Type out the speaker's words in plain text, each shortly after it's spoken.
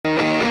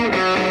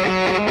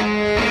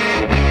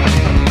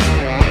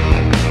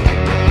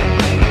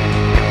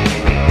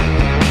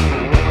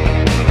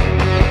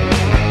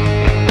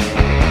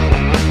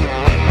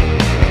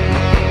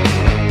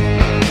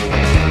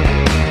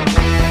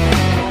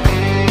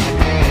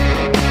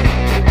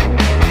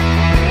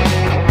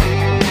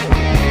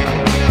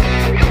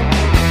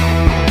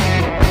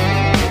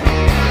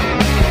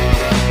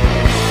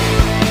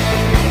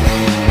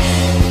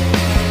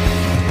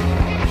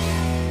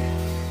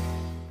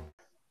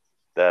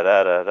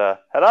Da-da-da-da.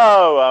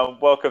 Hello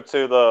and welcome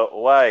to the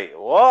Wait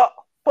What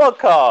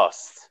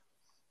podcast.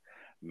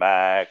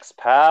 Max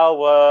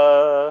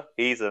Power,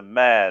 he's a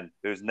man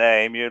whose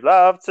name you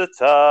love to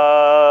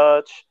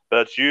touch,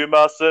 but you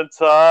mustn't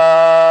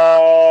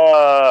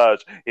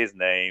touch. His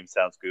name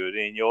sounds good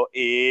in your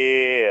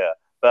ear,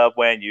 but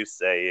when you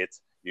say it,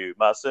 you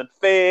mustn't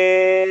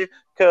fear,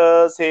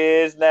 'cause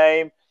his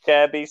name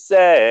can be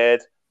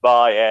said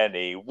by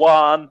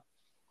anyone.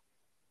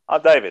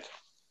 I'm David.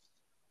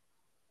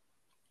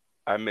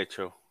 I'm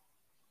Mitchell.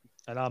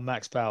 And I'm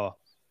Max Power.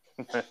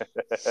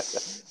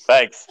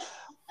 Thanks.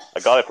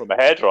 I got it from a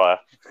hairdryer.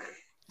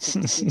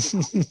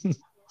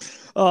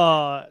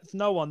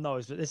 No one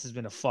knows, but this has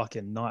been a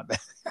fucking nightmare.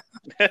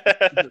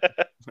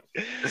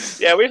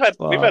 Yeah, we've had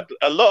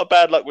a lot of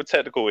bad luck with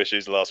technical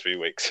issues the last few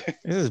weeks.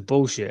 This is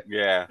bullshit.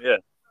 Yeah.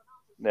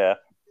 Yeah.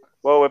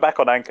 Well, we're back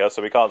on Anchor,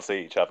 so we can't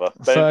see each other.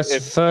 But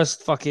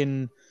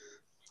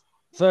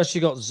First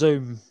you got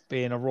Zoom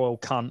being a royal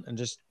cunt and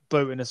just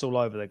booting us all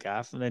over the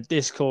gaff, and then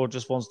Discord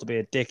just wants to be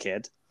a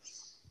dickhead.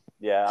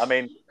 Yeah, I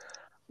mean,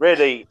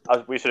 really,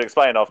 we should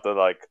explain after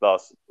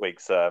last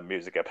week's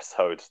music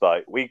episode.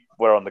 Like, we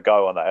were on the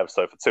go on that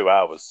episode for 2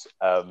 hours.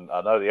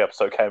 I know the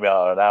episode came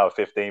out at an hour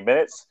 15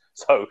 minutes,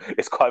 so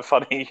it's quite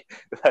funny.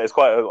 It's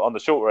quite on the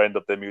shorter end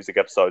of the music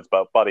episodes,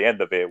 but by the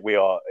end of it,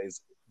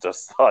 is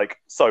just like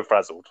so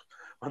frazzled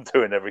on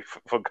doing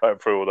from going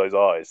through all those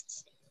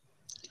artists.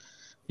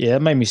 Yeah,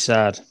 it made me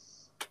sad.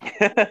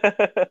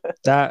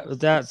 That's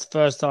the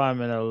first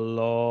time in a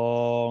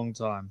long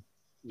time.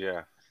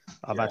 Yeah.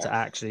 I've had to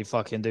actually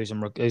fucking do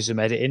some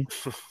editing.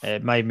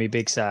 It made me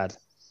big sad.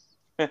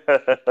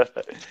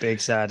 Big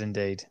sad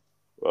indeed.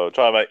 Well,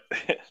 try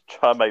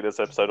and make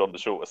this episode on the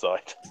shorter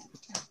side.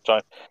 Try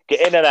and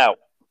get in and out,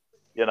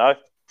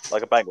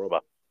 like a bank robber.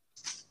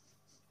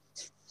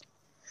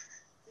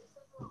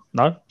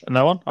 No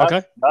one.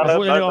 Okay. No. I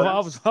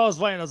was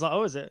waiting. I was like,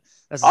 oh, is it?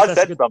 I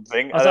said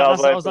something. I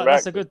was like,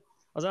 that's a good.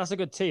 That's a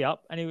good tee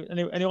up.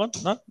 Anyone?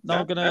 No.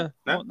 I'm gonna.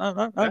 No.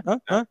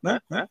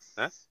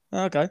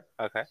 Okay.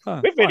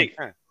 Oh, we've really.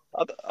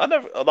 I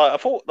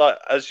thought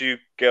as you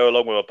go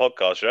along with a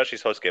podcast, you're actually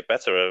supposed to get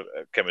better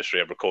at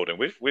chemistry and recording.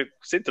 We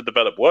seem to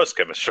develop worse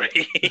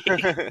chemistry.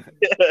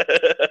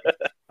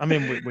 I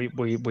mean,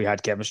 we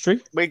had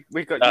chemistry. We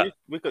got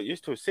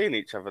used to seeing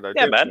each other though.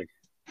 Yeah, man.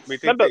 We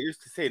did get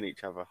used to seeing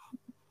each other.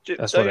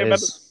 That's what it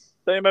is.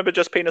 Do you remember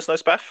Just Penis No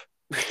Spaff?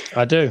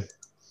 I do.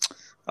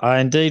 I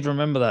indeed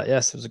remember that.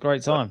 Yes, it was a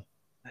great time.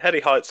 Heady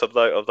heights of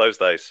those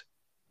days.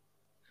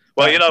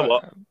 Well, you know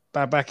what?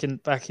 Back in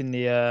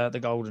the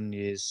golden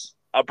years.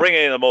 I'll bring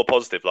it in a more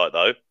positive light,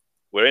 though.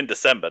 We're in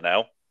December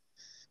now.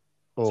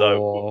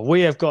 So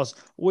we have got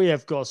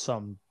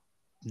some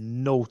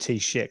naughty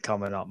shit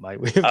coming up, mate.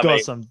 We've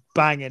got some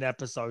banging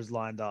episodes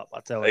lined up.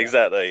 I tell you.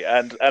 Exactly,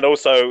 and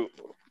also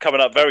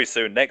coming up very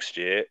soon next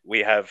year, we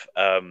have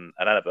an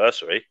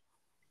anniversary.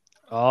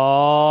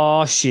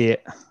 Oh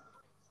shit!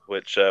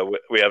 Which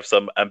we have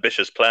some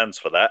ambitious plans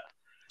for that.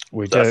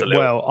 We do.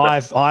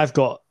 I've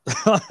got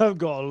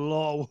a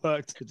lot of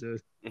work to do.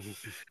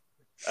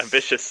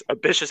 ambitious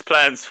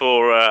plans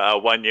for our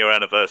 1 year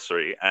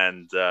anniversary,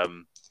 and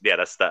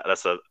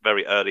that's a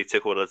very early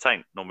tickle to the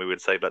taint. Normally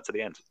we'd save that to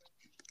the end.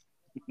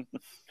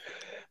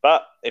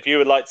 But if you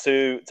would like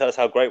to tell us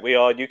how great we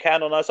are, you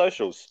can on our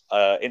socials.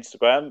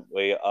 Instagram,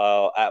 we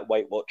are at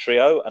Wait What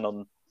Trio, and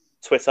on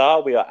Twitter,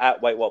 we are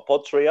at Wait What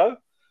Pod Trio.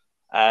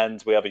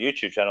 And we have a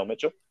YouTube channel,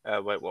 Mitchell.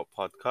 Wait, what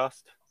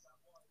podcast?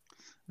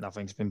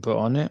 Nothing's been put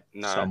on it.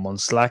 No.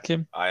 Someone's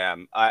slacking. I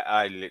am.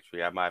 I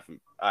literally am. I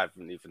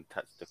haven't even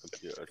touched the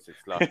computer since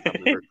last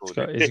time we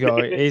recorded.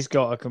 He's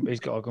got a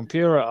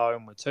computer at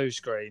home with 2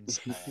 screens.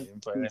 He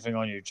hasn't put anything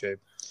on YouTube.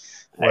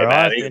 Where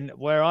I've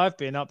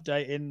been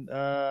updating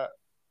the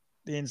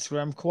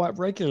Instagram quite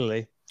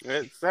regularly.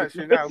 It's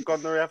actually now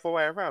gone the other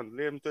way around.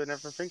 Liam's doing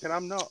everything, and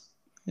I'm not.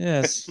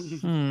 Yes. All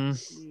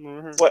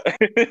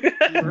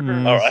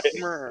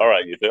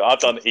right, you do. I've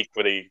done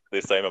equally the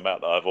same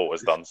amount that I've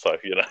always done, so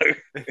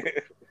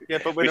Yeah,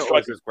 but we're not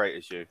always as great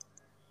as you.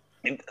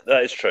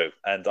 That is true,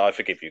 and I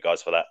forgive you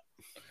guys for that.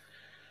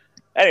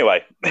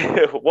 Anyway,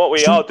 what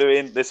we are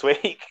doing this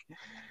week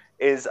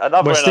is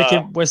another.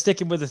 We're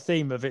sticking with the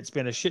theme of it's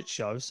been a shit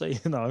show, so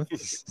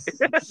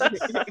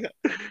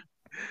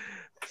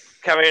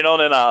Carrying on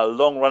in our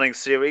long-running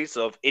series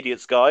of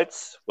Idiot's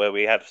Guides, where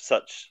we have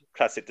such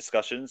classic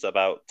discussions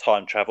about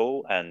time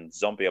travel and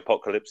zombie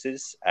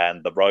apocalypses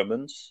and the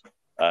Romans.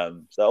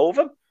 Is that all of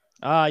them?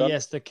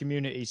 Yes, the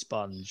community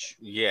sponge.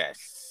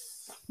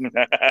 Yes.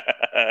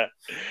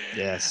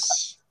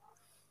 Yes.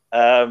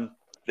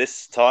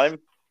 This time,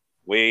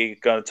 we're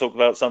going to talk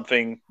about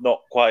something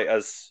not quite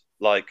as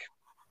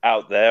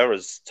out there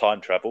as time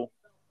travel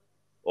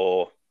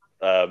or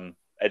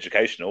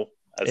educational.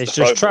 It's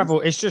just travel.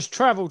 It's just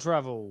travel.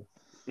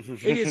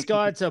 Idiot's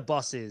Guide to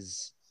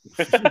Buses.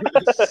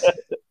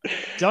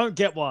 Don't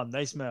get one.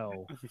 They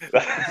smell.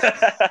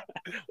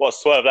 What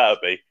swerve that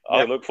would be.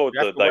 I look forward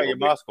to the day. Wear your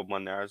mask on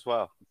one there as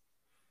well.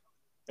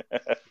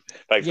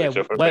 Thanks, yeah,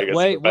 Mitchell, for wear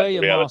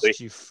your reality. masks,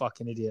 you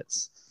fucking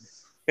idiots.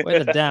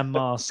 Wear the damn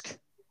mask.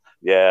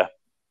 Yeah.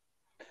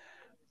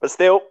 But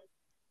still,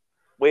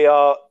 we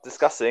are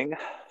discussing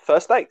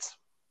first dates.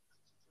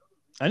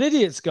 An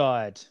idiot's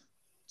guide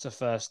to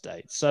first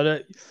date. So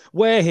that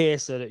we're here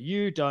so that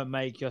you don't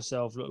make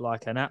yourself look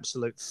like an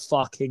absolute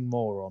fucking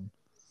moron.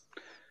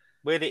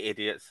 We're the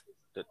idiots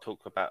that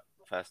talk about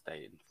first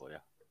dating for you.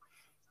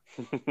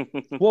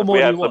 What more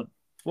do you want?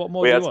 What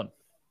more do you want?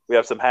 We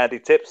have some handy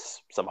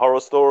tips, some horror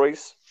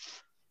stories.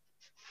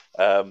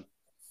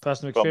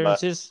 Personal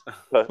experiences.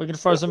 We're going to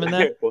throw some in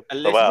there. A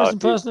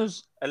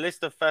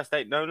list of first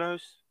date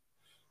no-nos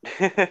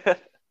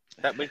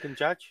that we can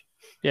judge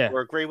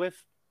or agree with.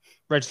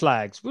 Red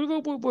flags.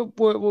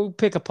 We'll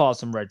pick apart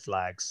some red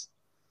flags.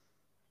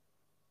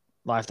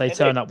 Like if they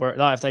turn up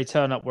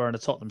wearing a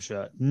Tottenham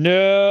shirt.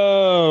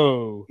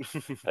 No.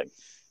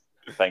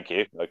 Thank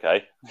you.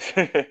 Okay.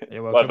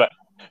 You're welcome.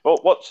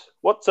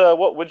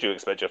 What would you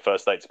expect your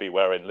first date to be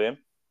wearing, Liam?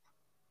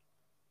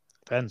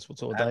 Depends what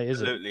sort of date is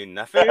it. Absolutely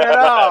nothing at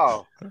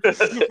all.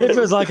 It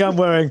feels like I'm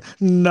wearing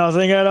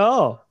nothing at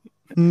all.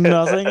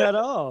 Nothing at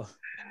all.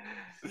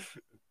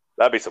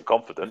 That'd be some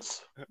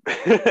confidence.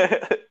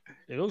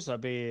 It'd also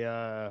be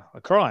a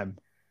crime.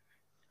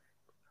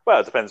 Well,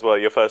 it depends where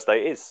your first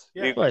date is.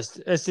 Yeah. Well,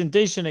 it's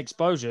indecent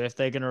exposure if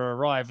they're going to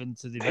arrive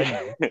into the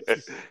venue.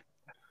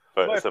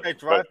 What if they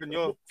drive and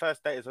your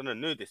first date is on a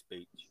nudist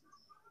beach?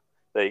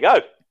 There you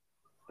go.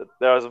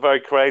 There was a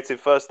very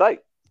creative first date.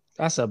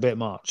 That's a bit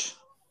much.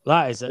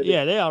 That is it.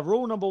 Yeah, they are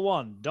rule number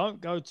 1. Don't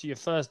go to your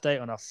first date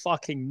on a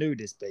fucking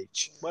nudist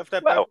beach. What if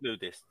they're both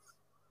nudists?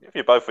 If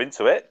you're both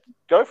into it,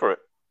 go for it.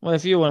 Well,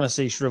 if you want to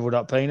see shriveled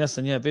up penis,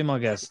 then yeah, be my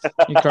guest.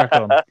 You crack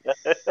on.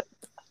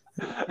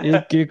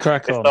 You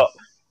crack on.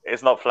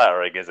 It's not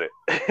flattering, is it?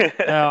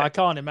 I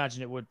can't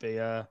imagine it would be.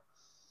 I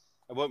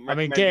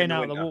mean, getting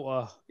out of the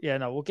water. Yeah,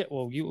 no,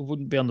 you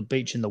wouldn't be on the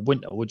beach in the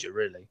winter, would you?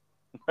 Really?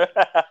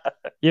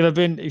 You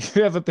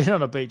ever been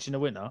on a beach in the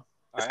winter?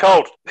 It's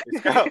cold.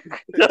 It's cold.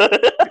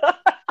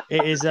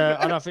 It is.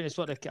 I don't think it's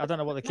I don't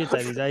know what the kids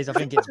say these days. I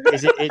think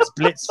it's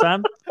Blitz,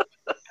 fam.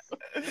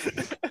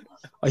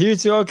 Are you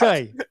two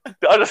okay?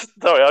 I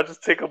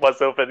just tickled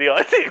myself at the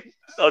idea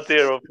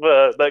of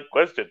that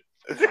question.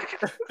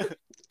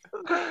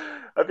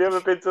 Have you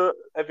ever been to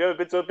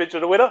a beach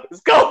in the winter?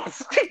 It's cold.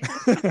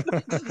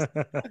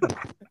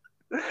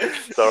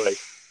 Sorry.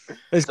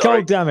 It's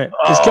cold, damn it.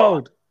 It's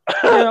cold.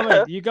 You know what I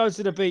mean? You go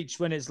to the beach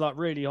when it's like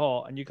really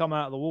hot and you come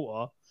out of the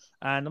water,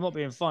 and I'm not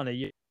being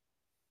funny,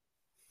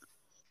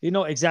 you're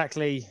not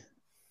exactly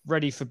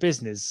ready for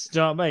business. Do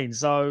you know what I mean?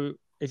 So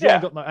if you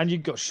haven't got and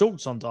you've got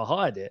shorts on to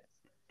hide it.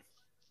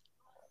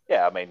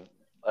 Yeah, I mean,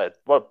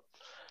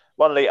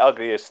 one of the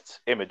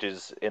ugliest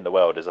images in the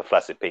world is a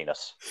flaccid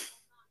penis.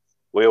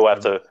 We all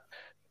have to,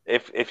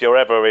 if you're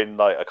ever in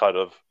like a kind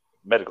of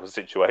medical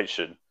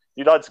situation,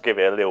 you'd like to give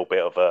it a little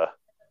bit of a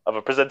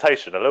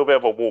presentation, a little bit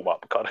of a warm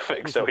up kind of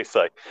thing, shall we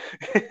say?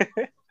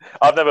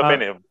 I've never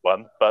been in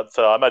one, but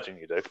I imagine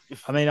you do.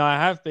 I mean, I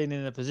have been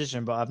in a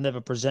position, but I've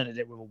never presented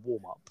it with a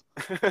warm up.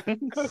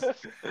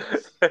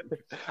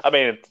 I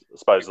mean, I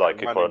suppose like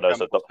for a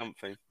nurse or doctor,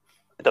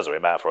 it doesn't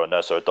really matter for a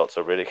nurse or a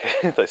doctor, really.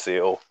 They see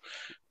it all.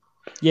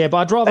 Yeah, but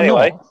I'd rather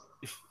not.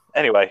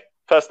 Anyway,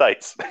 first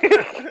dates.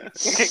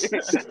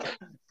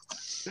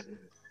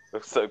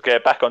 So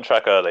get back on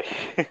track early.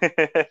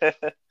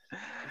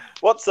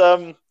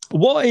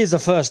 What is a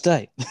first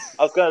date?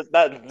 That's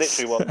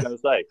literally what I was going to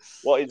say.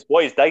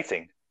 What is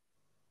dating?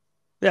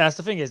 Yeah, that's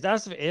the thing.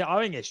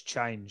 I think it's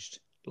changed.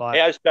 Like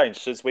it has changed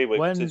since we were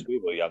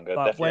younger.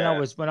 Like when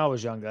I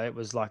was younger, it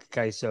was like a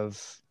case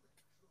of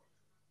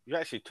you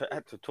actually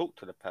had to talk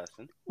to the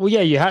person. Well,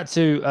 yeah, you had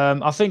to.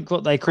 I think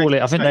what they call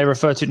it. I think they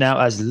refer to it now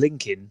as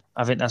linking.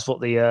 I think that's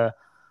what the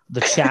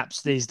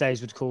chaps these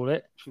days would call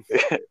it.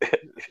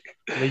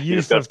 The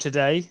youth of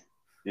today.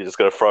 You're just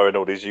going to throw in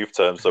all these youth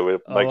terms, so we're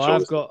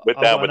down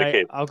with the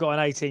kid. I've got an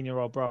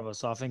 18-year-old brother,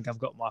 so I think I've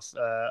got my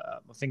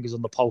fingers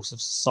on the pulse of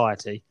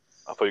society.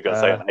 I thought you were going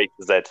to say an A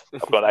to Z.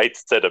 I've got an A to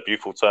Z of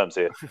youthful terms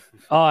here.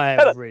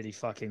 I really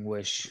fucking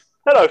wish.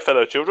 Hello,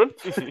 fellow children.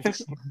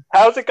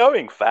 How's it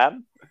going,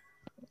 fam?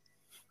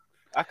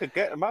 I could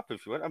get them up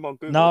if you want. I'm on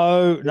Google.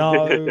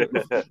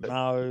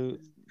 No.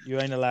 You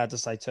ain't allowed to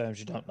say terms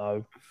you don't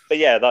know. But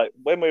yeah, like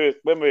when we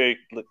were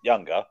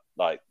younger,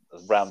 like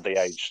around the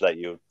age that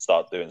you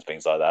start doing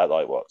things like that,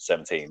 like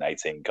 17,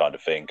 18 kind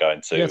of thing,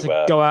 going to, you had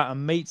to go out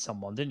and meet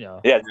someone, didn't you?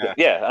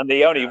 Yeah. And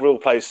the only real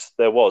place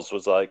there was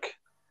like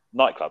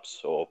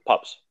nightclubs or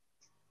pubs.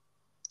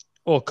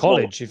 Or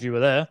college, if you were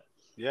there.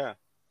 Yeah.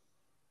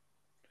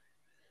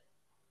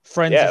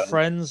 Friends of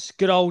friends.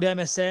 Good old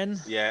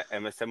MSN. Yeah,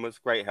 MSN was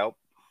great help.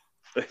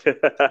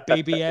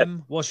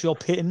 BBM, what's your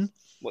pitting?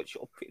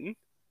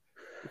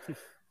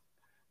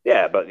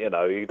 Yeah, but you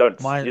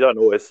don't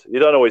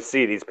always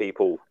see these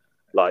people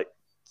like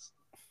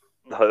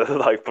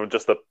from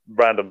just a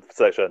random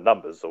section of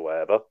numbers or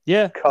whatever.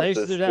 Yeah, they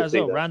used to do that as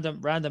well.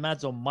 Random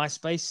ads on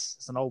MySpace.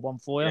 It's an old one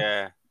for you.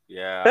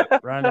 Yeah.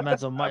 Random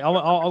ads on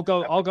I'll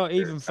go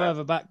even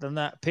further back than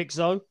that.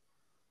 Pixo,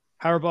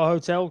 Haribo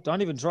Hotel.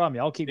 Don't even try me.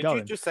 I'll keep going.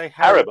 Did you just say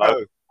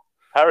Haribo?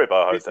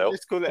 Haribo Hotel.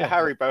 Let's call it Yeah.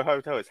 Haribo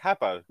Hotel. It's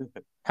Habbo.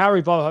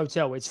 Haribo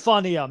Hotel. It's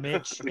funnier,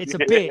 Mitch. It's a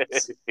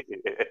bit.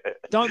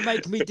 Don't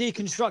make me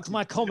deconstruct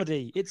my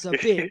comedy. It's a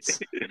bit.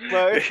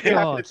 Well, if you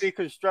have God. to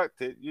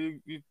deconstruct it, you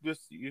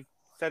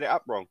set it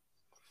up wrong.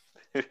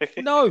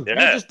 No, Yeah.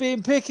 you're just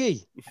being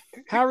picky.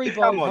 Haribo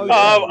Come on,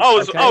 Hotel. I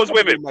was okay?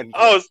 with him.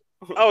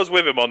 I was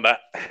with him on that.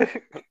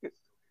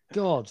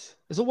 God,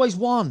 there's always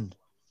one.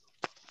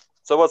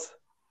 So what's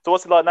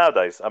it like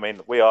nowadays? I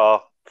mean, we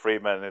are 3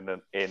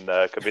 men in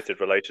a committed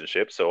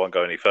relationship, so I won't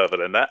go any further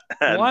than that.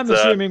 Well, I'm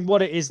assuming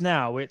what it is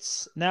now.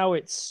 It's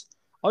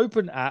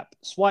open app,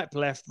 swipe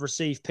left,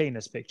 receive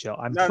penis picture.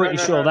 I'm pretty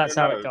sure that's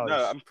how it goes.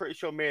 No, I'm pretty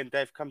sure me and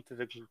Dave come to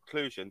the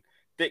conclusion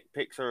dick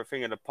pics are a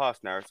thing of the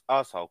past now. It's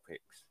arsehole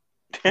pics.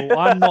 Well,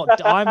 I'm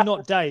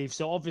not Dave,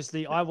 so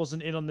obviously I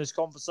wasn't in on this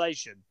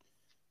conversation.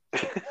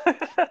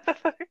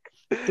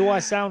 Do I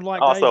sound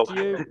like Arsehole. Dave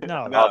to you?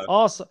 No. No.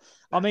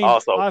 I mean,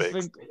 Arsehole I pics.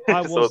 think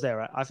I was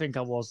there. I think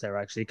I was there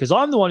actually, because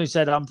I'm the one who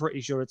said I'm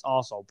pretty sure it's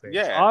arsehole pics.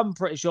 Yeah. I'm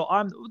pretty sure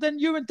Then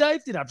you and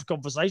Dave didn't have a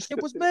conversation.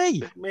 It was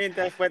me. Me and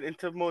Dave went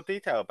into more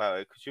detail about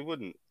it because you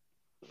wouldn't.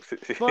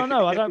 Well,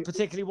 no, I don't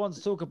particularly want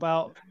to talk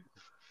about.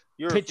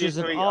 You're Pictures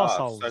a of few arse,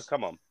 arseholes. so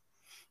come on.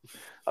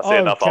 I see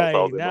enough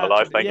arseholes in my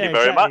life. Thank you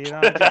very much. You know,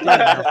 I get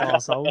enough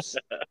arseholes.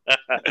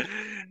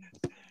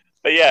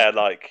 But yeah,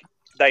 like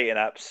dating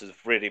apps have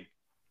really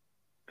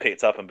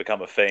picked up and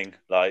become a thing.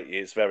 Like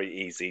it's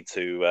very easy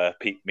to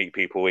meet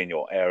people in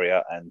your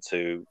area and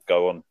to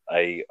go on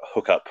a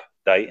hookup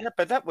date. Yeah,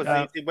 but that was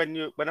easy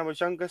when I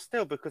was younger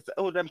still, because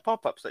all them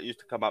pop-ups that used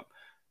to come up,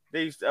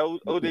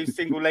 all these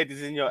single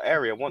ladies in your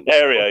area want to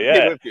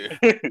be with you.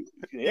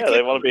 Yeah,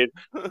 they want to be.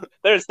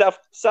 They're in South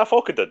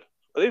Ockenden.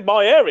 In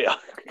my area.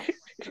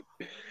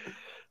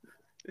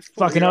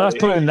 Fucking hell,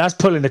 that's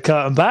pulling the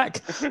curtain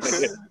back.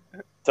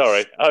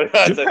 Sorry,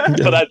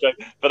 for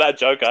that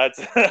joke, I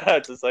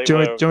had to say. Do you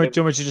want me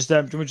to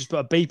just put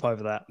a beep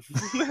over that?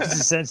 Just to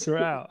censor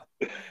it out.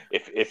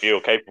 If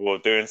you're capable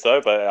of doing so,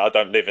 but I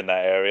don't live in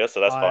that area, so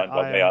that's fine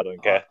by me. I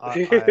don't care.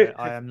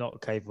 I am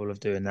not capable of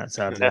doing that.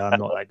 Sadly, I'm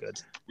not that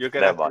good. You're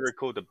gonna have to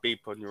record a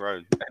beep on your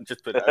own and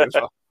just put it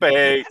over.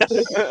 Beep.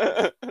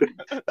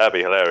 That'd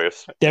be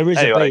hilarious. There is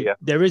Anyway, a beep.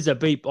 There is a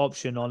beep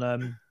option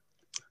on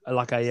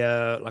like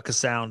a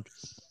sound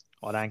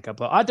on Anchor,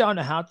 but I don't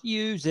know how to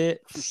use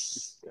it.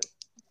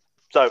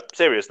 So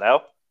serious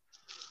now.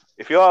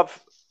 If you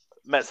have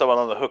met someone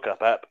on the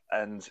hookup app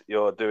and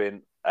you're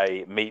doing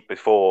a meet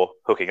before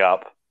hooking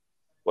up,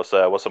 what's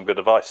some good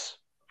advice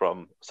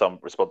from some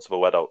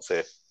responsible adults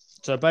here?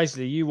 So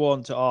basically, you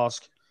want to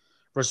ask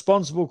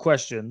responsible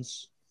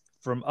questions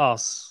from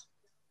us.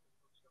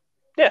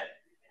 Yeah.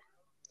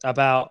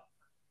 About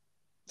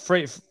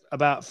three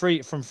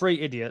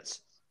idiots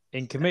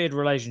in committed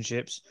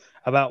relationships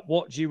about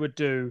what you would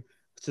do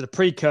to the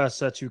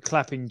precursor to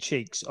clapping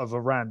cheeks of a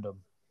random.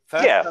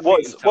 First,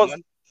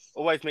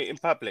 always meet in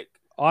public.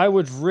 I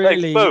would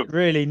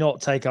really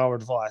not take our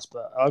advice,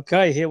 but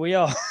okay, here we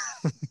are.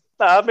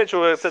 No,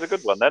 Mitchell said a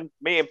good one then.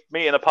 Meet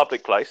in a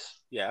public place.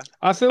 Yeah.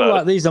 I feel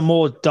like these are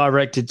more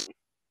directed to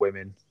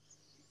women.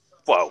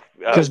 Well,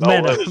 because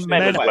men as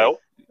well.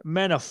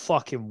 Men are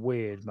fucking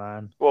weird,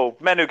 man. Well,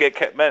 men can get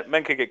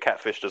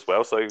catfished as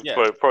well, so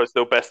probably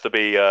still best to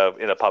be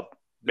in a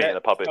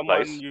public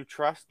someone place. You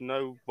trust,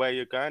 know where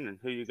you're going and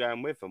who you're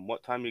going with and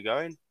what time you're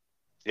going.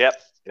 Yep.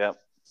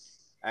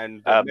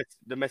 And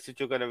the message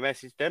you're going to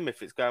message them,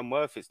 if it's going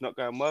well, if it's not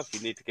going well, if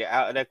you need to get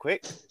out of there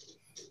quick.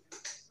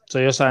 So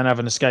you're saying have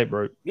an escape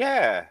route?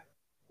 Yeah.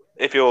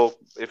 If you're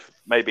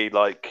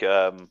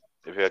gonna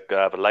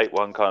have a late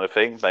one kind of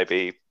thing,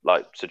 maybe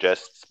like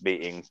suggest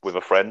meeting with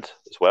a friend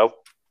as well.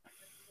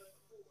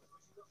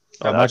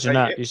 Imagine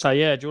that. You say,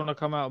 yeah, do you want to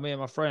come out with me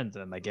and my friend?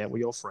 And they get, well,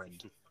 your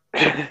friend.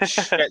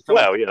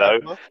 Well, you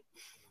know.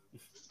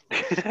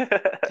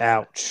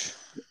 Ouch.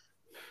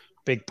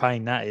 Big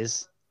pain that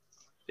is.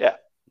 Yeah.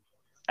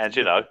 And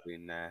you know.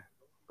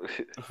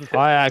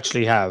 I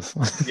actually have.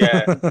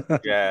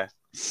 Yeah.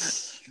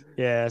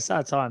 Yeah,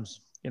 sad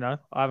times. You know,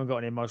 I haven't got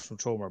any emotional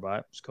trauma about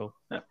it. It's cool.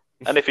 Yeah.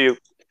 And if you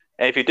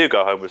do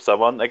go home with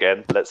someone,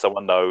 again, let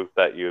someone know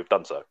that you've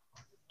done so.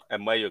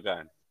 And where you're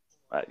going.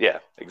 Yeah,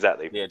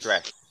 exactly. The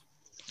address.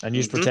 And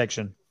use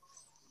protection.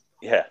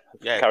 Yeah.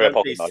 Carry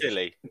don't be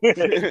silly.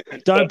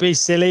 Don't be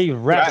silly.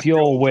 Wrap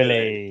your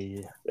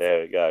willy.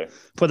 There we go.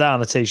 Put that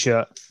on a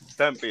t-shirt.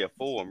 Don't be a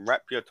fool and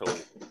wrap your tool.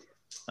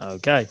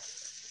 Okay.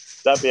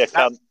 Don't be a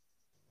cunt.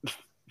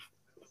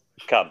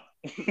 Cunt.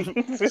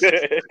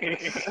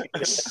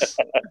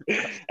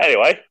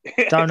 Anyway.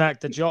 Don't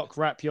act the jock,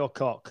 wrap your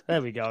cock.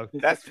 There we go.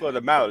 That's for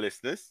the male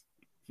listeners.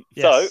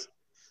 Yes. So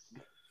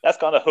that's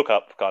kind of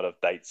hookup kind of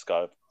dates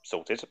kind of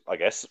sorted, I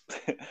guess.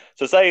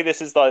 So say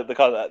this is like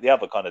the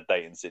other kind of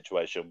dating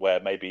situation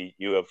where maybe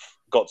you have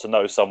got to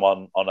know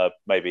someone on a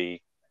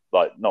maybe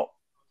like not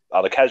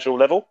on a casual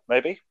level,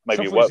 maybe I you thought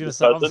work he with was this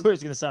going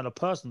person. to sound a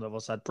personal level,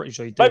 so I'm pretty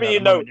sure you do. Maybe that you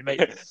the know, moment you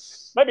meet.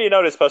 maybe you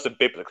know this person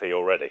biblically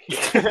already.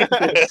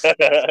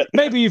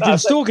 Maybe you've been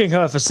stalking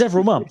her for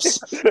several months.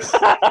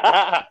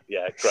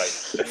 Yeah,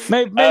 great.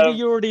 Maybe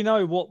you already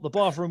know what the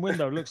bathroom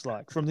window looks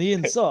like from the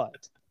inside.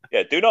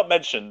 Yeah, do not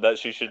mention that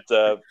she should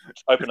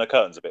open her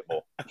curtains a bit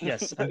more.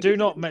 Yes, and do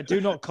not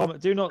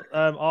comment. Do not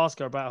ask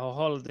her about her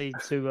holiday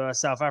to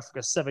South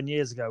Africa 7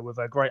 years ago with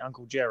her great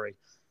uncle Jerry.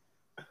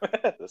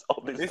 That's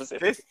oddly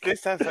specific.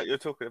 This sounds like you're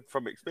talking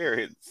from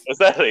experience.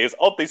 Exactly, it's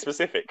oddly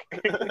specific.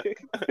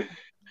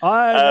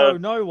 I know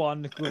no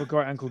one with a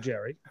great uncle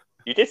Jerry.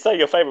 You did say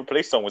your favourite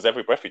police song was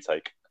Every Breath You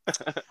Take.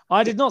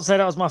 I did not say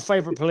that was my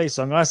favourite police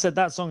song. I said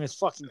that song is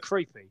fucking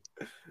creepy.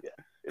 Yeah,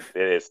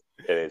 it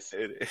is.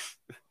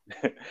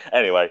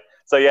 Anyway,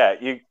 so yeah,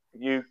 you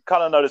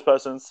kind of know this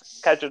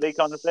person's casually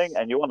kind of thing,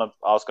 and you want to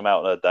ask them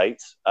out on a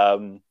date.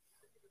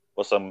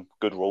 What's some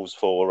good rules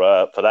for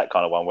that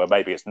kind of one where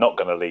maybe it's not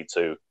going to lead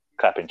to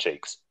clapping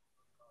cheeks?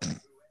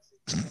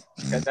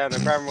 Get down the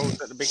ground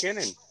rules at the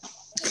beginning.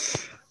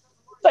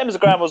 Same as the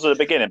ground rules at the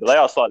beginning, but they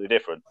are slightly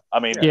different. I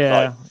mean,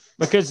 yeah,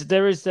 because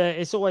there is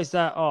it's always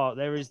that. Oh,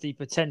 there is the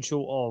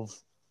potential of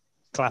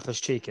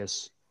clappers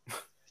cheekus.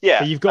 Yeah,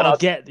 but you've got to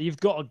get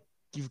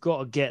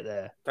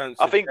there.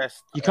 I think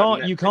you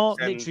can't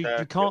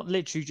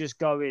literally just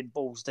go in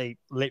balls deep,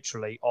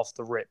 literally off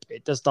the rip.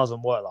 It just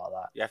doesn't work like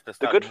that. You have to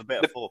start with a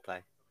bit of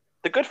foreplay.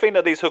 The good thing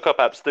that these hookup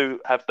apps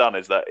have done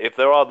is that if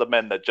there are the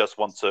men that just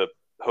want to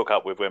hook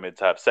up with women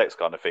to have sex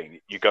kind of thing,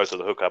 you go to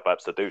the hookup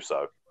apps to do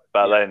so.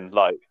 But then,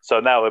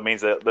 so now it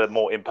means that the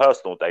more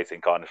impersonal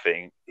dating kind of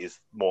thing is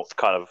more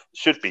kind of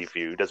should be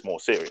viewed as more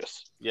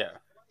serious. Yeah.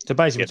 So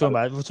basically,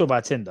 we're talking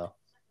about Tinder.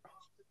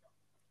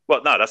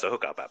 Well, no, that's a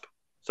hookup app.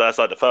 So that's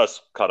like the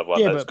first kind of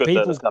one. Yeah, that's but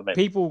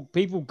good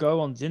people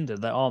go on Tinder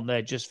that aren't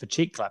there just for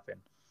cheek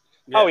clapping.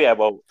 Yeah. Oh yeah,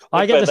 well,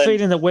 I get the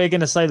feeling that we're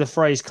going to say the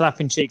phrase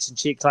 "clapping cheeks" and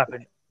 "cheek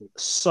clapping"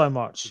 so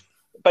much.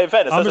 But in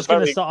fairness, I'm just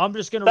going to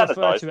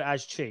refer to it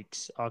as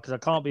cheeks because I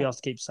can't be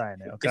asked to keep saying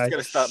it. Okay, I'm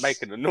going to start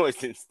making the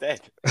noise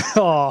instead.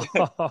 Oh.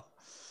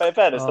 But in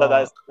fairness,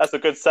 that's a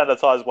good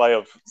sanitized way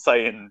of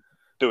saying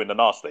doing the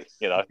nasty.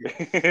 You know,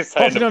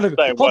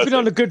 hopping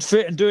on a good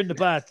fit and doing the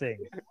bad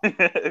thing.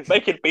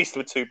 Making beast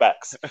with two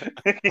backs.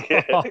 But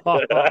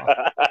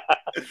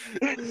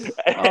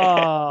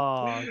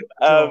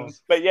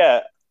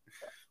yeah.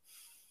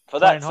 For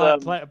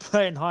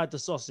playing hide the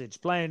sausage,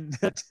 playing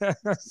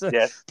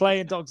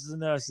doctors and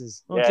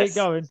nurses. Keep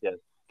going.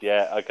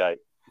 Yeah. Okay.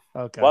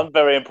 One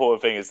very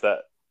important thing is that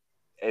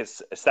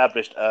it's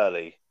established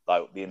early,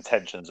 like the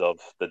intentions of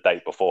the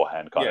date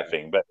beforehand, kind of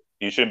thing. But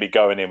you shouldn't be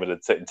going in with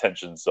the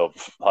intentions of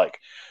like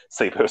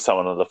sleeping with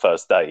someone on the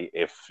first date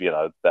if you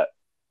know that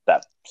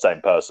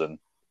same person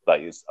that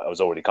I was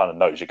already kind of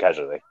knows you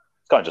casually.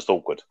 It's kind of just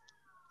awkward.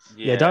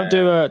 Yeah. Don't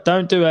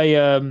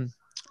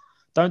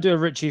do a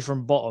Richie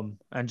from bottom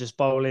and just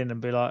bowl in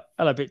and be like,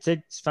 "Hello, bit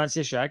tid,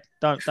 fancy a shag."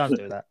 Don't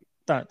do that.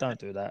 Don't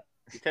do that.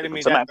 You're telling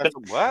me that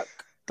doesn't work?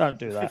 Don't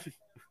do that.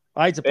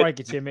 I hate to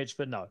break it to you, Mitch,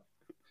 but no,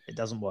 it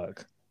doesn't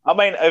work. I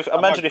mean,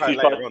 imagine if you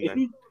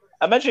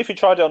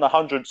tried it on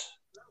 100.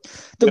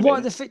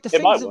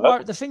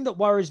 The thing that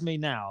worries me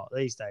now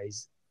these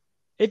days,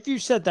 if you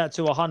said that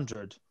to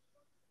 100.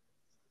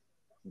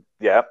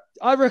 Yeah,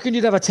 I reckon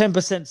you'd have a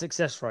 10%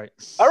 success rate.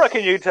 I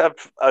reckon you'd have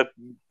a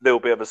little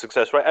bit of a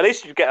success rate. At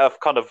least you'd get a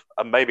kind of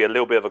maybe a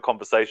little bit of a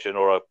conversation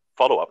or a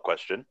follow-up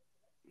question.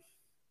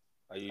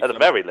 At the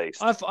very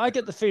least, I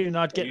get the feeling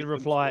I'd get the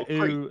reply,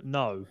 "Ooh,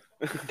 no."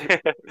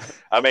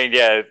 I mean,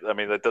 yeah. I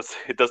mean, it does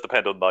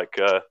depend on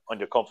on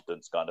your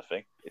confidence kind of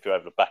thing. If you're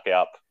able to back it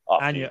up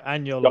and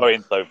your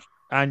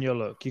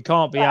look, you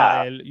can't be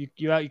out here.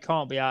 You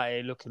can't be out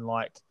here looking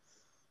like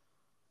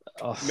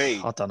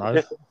me. I don't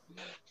know.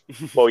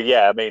 Well,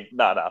 yeah, I mean,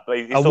 no. But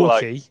he's still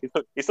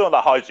on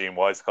that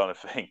hygiene-wise kind of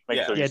thing.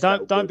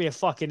 Don't be a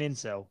fucking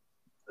incel.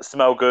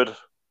 Smell good,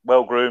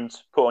 well groomed,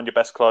 put on your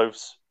best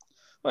clothes.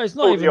 Well, it's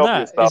not even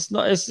that. It's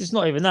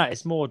not even that.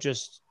 It's more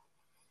just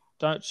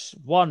don't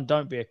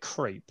be a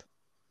creep.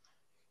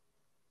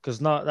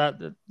 Because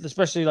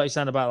especially like you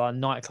saying about like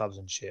nightclubs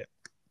and shit.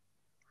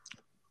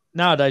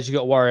 Nowadays, you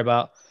got to worry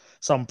about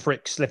some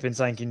prick slipping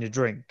something in your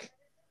drink.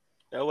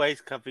 Always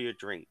cover your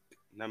drink,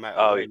 no matter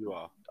where you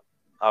are.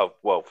 Oh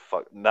well,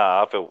 fuck.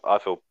 Nah, I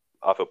feel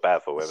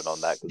bad for women on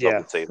that because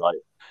obviously, like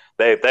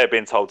they're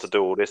being told to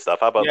do all this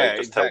stuff. How about they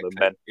just tell the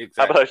men? Exactly.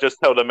 How about they just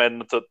tell the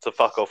men to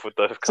fuck off with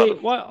the kind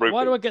of?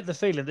 Why do I get the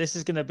feeling this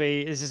is going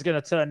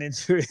to turn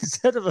into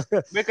instead of an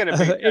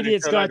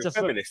idiot's guide to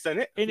feminist,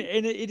 isn't it? In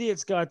an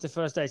idiot's guide to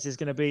first dates is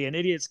going to be an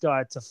idiot's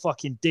guide to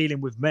fucking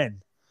dealing with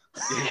men.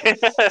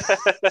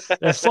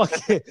 They're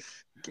fucking.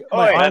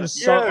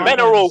 Men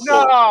are awful.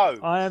 No!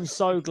 I am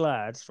so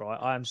glad, right?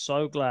 I am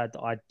so glad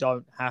that I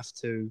don't have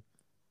to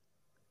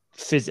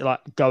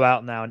go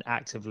out now and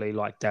actively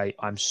date.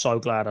 I'm so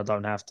glad I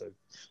don't have to.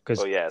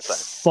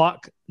 Because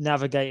fuck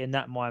navigating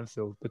that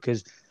minefield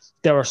because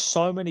there are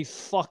so many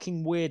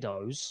fucking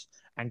weirdos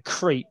and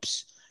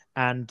creeps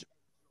and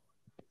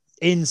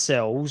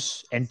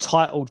incels,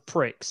 entitled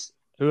pricks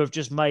who have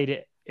just made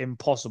it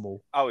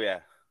impossible Oh yeah.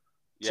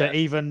 to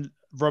even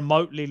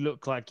remotely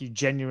look like you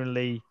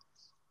genuinely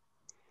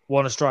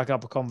want to strike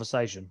up a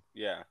conversation.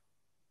 Yeah.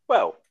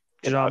 Well,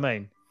 Do you know what I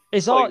mean?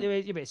 It's hard.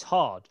 It's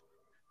hard.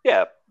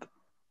 Yeah,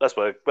 that's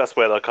where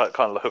the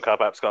kind of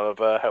hookup apps kind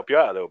of help you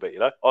out a little bit.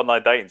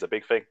 Online dating's a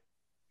big thing.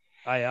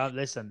 Hey,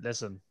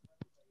 listen.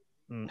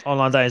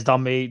 Online dating's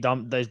done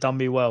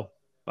me well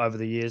over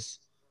the years.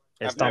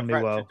 It's done me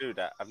well. To do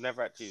that. I've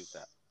never had to use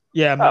that.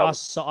 Yeah, man, I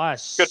suck.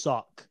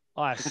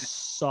 I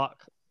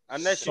suck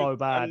so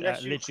bad unless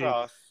at you literally.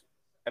 Class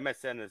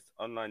MSN as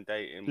online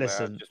dating. Where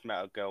I just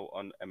met a girl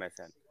on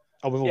MSN.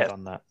 Oh, we've all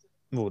done that.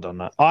 We've all done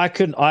that.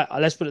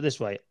 Let's put it this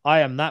way.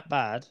 I am that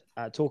bad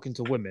at talking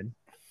to women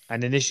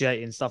and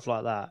initiating stuff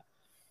like that.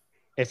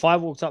 If I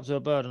walked up to a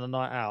bird on a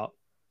night out,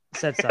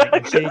 said something,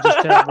 and she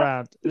just turned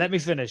around. Let me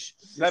finish.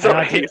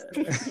 Sorry,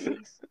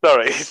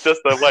 it's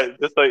just the way.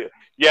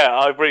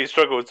 I really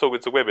struggle with talking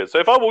to women. So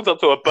if I walked up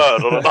to a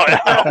bird on a night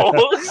out,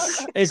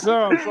 it's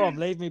where I'm from.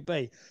 Leave me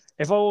be.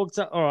 If I walked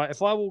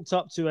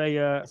up to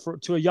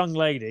a young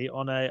lady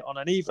on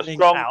an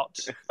evening out,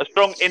 a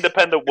strong,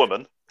 independent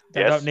woman.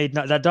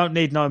 That don't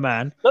need no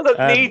man.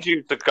 Doesn't need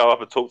you to go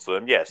up and talk to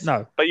them. Yes.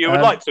 No. But you would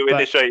like to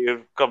initiate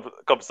a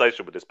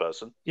conversation with this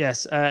person.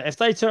 Yes. If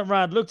they turned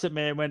around, looked at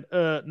me, and went,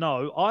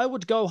 "No," I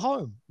would go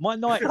home. My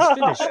night is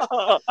finished.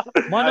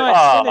 My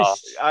night's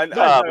finished. I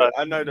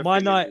know the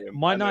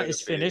my night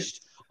is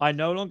finished. I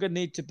no longer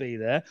need to be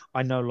there.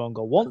 I no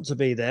longer want to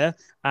be there,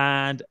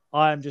 and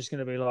I'm just going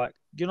to be like,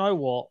 you know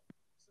what?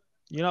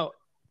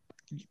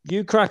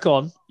 You crack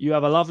on. You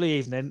have a lovely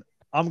evening.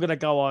 I'm going to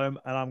go home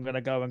and I'm going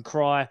to go and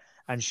cry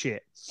and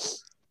shit.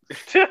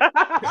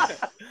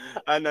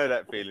 I know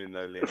that feeling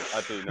though, Liam.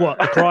 I do know. What,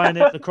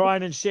 the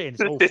crying and shitting?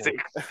 It's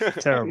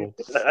awful. Terrible.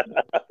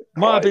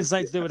 Might have been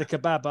something to do with a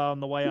kebab on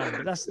the way home,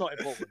 but that's not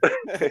important.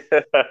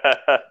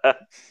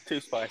 Too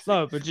spicy.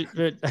 No, but do you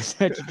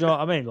know what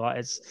I mean? Like,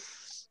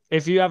 it's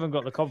if you haven't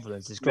got the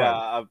confidence, it's great.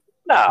 I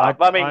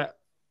mean,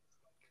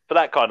 for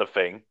that kind of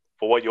thing,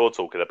 for what you're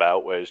talking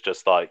about, where it's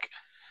just like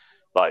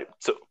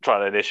trying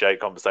to initiate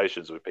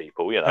conversations with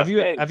people, Have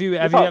you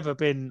ever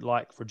been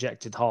like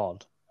rejected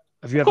hard?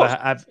 Have you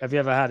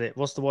ever had it?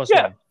 What's the worst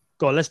one?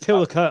 Go on, let's peel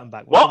the curtain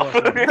back. Go on,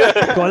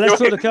 let's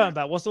peel the curtain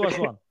back. What's the worst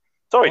one?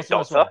 Sorry,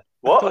 doctor.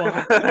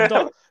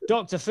 What?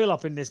 Dr. Phil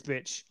up in this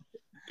bitch.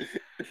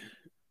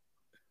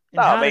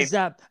 How does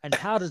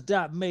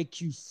that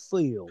make you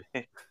feel?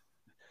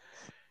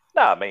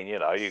 No, I mean, you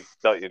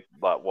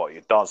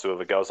like dancing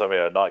with a girl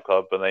somewhere at a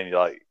nightclub, and then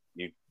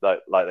you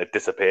they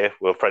disappear.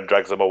 Well, a friend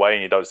drags them away,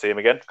 and you don't see them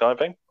again, kind of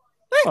thing.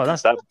 Oh, where'd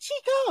she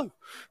go?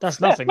 That's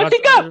nothing. Where'd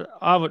she go?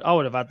 I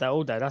would have had that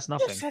all day. That's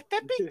nothing. You said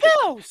there'd be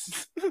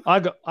girls.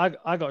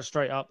 I got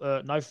straight up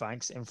no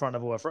thanks in front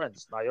of all her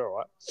friends. No, you're all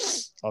right.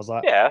 I was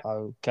like,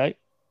 okay.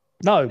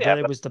 No, but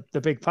it was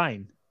the big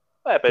pain.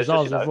 Yeah, because I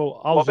was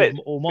with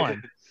all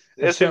mine.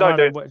 She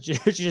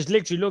just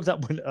literally looked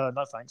up and went,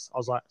 no thanks. I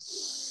was like,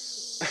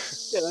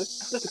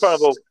 that's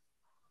incredible.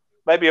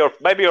 Maybe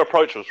your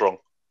approach was wrong.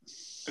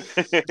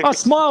 I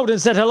smiled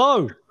and said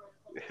hello.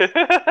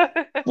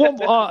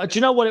 Do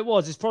you know what it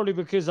was? It's probably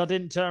because I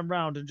didn't turn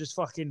around and just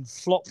fucking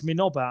flopped me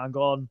knob out and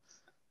gone,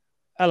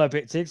 hello,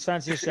 bit tigs,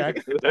 fancy a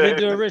shag. I didn't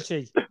do a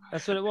Richie.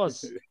 That's what it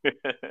was.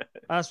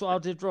 That's what I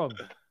did wrong.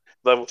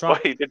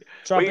 What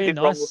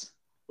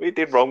you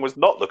did wrong was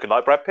not looking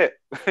like Brad Pitt.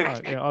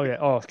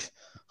 Oh,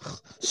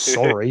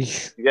 sorry.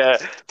 Yeah,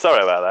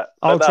 sorry about that.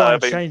 I'll try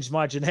and change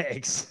my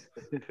genetics.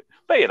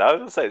 But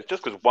I say it's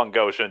just because one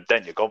girl shouldn't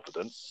dent your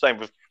confidence. Same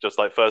with just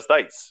like first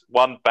dates.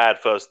 One bad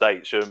first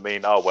date shouldn't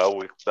mean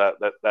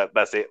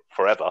that's it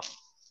forever.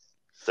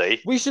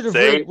 See, we should have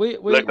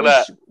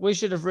we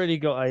should have really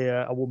got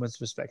a woman's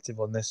perspective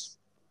on this.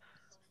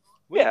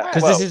 Yeah,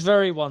 because this is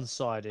very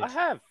one-sided. I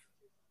have.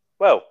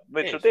 Well,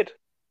 Mitchell did.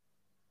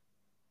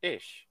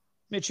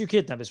 Mitch, you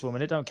kidnapped this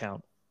woman. It don't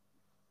count.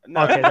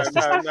 No, okay, that's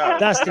no,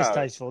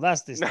 distasteful.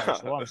 That's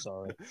distasteful. No. I'm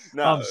sorry.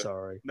 No, I'm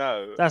sorry.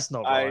 No, that's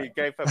not right. I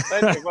gave her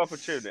plenty of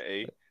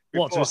opportunity.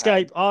 What, to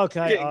escape?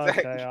 Okay, Yeah,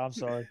 exactly. okay. I'm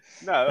sorry.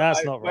 No,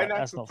 that's not right.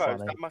 That's proposed, not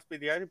funny. That must be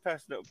the only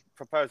person that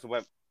proposed and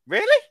went,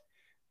 really?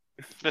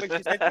 When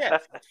she said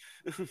yes.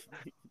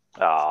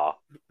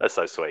 That's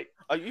so sweet.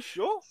 Are you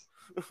sure?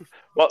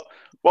 What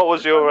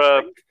was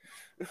your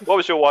what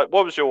was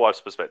your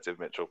wife's perspective,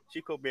 Mitchell?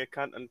 She called me a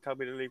cunt and told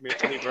me to leave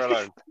her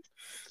alone.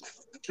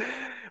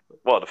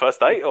 What, the first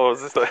date, or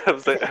was this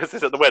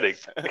at the wedding?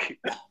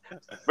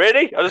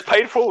 Really? I just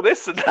paid for all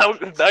this, and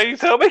now you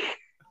tell me?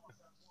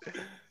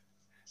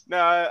 No,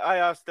 I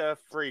asked her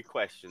 3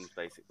 questions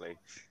basically.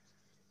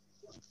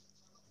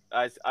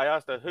 I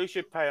asked her who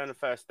should pay on the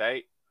first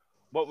date,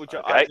 what would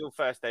your ideal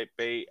first date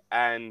be,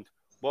 and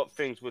what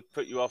things would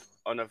put you off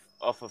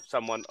of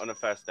someone on a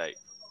first date.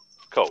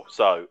 Cool.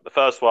 So the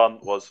first one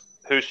was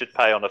who should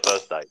pay on a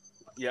first date.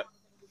 Yep.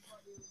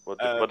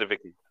 Uh,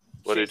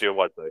 What did your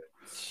wife do?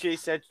 She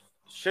said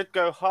should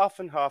go half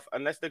and half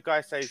unless the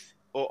guy says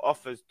or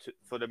offers to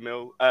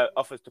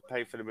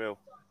pay for the meal.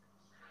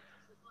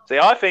 See,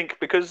 I think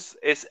because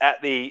it's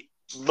at the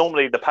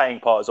normally the paying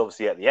part is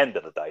obviously at the end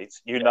of the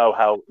date. You know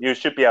how you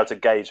should be able to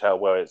gauge how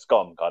well it's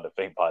gone, kind of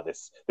thing. By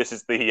this, this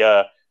is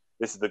the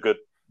good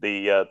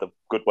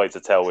way to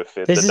tell if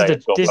the date has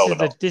gone well or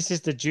not. This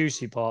is the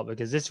juicy part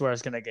because this is where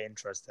it's going to get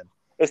interesting.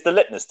 It's the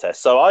litmus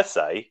test. So I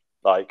say,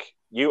 like,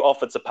 you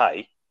offer to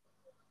pay,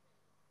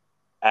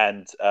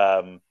 and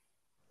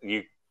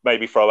you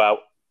maybe throw out,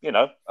 you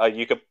know,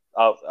 you could.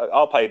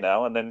 I'll pay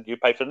now, and then you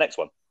pay for the next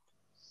one.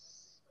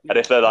 And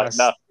if they're like,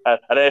 no, and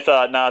if they're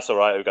like, no, it's all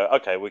right, we go,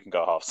 okay, we can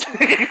go halves.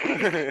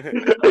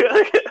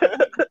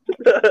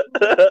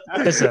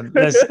 Listen,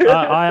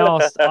 I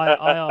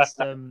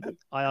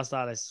asked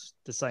Alice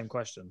the same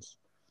questions.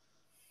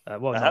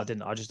 No, I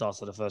didn't. I just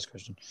asked her the first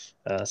question.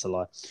 That's a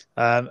lie.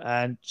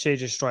 And she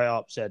just straight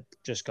up said,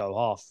 just go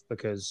half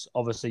because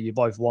obviously you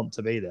both want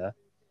to be there.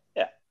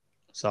 Yeah.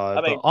 So,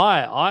 I think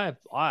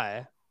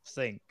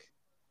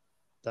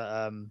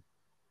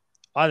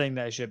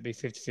that it should be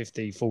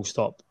 50-50 full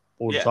stop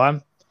all the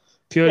time,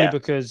 purely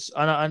because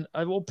and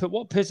what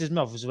pisses me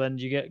off is when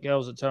you get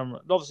girls that turn.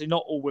 Obviously,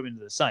 not all women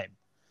are the same,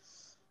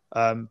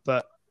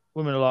 but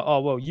women are like,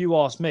 "Oh well, you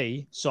asked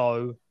me,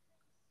 so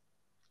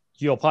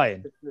you're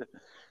paying."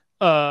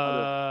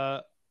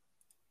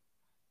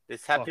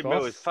 This Happy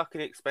Meal is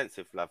fucking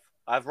expensive, love.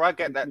 Either I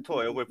get that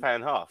toy or we're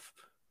paying half.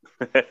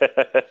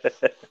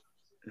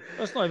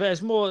 That's not even.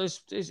 It's more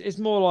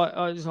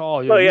like,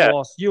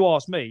 you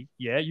asked me.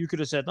 Yeah, you could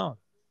have said no.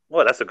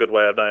 Well, that's a good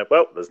way of knowing.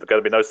 Well, there's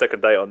going to be no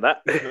second date on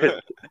that.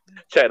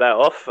 Check that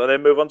off, and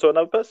then move on to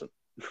another person.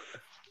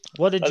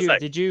 What did you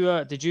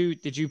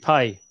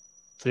pay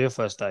for your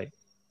first date?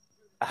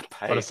 I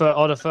paid.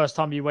 Or the first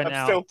time you went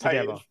out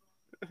together?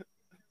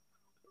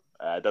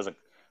 It doesn't.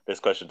 This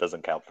question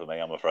doesn't count for me.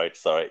 I'm afraid.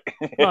 Sorry.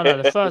 No.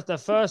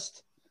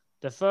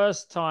 The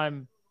first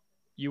time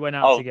you went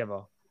out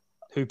together,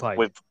 who paid?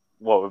 With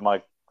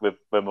my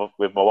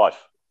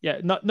wife. Yeah.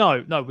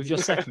 No. With your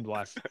second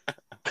wife.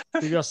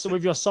 With your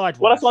side wife.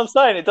 Well, that's what I'm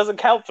saying. It doesn't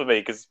count for me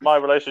because my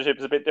relationship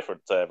is a bit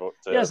different to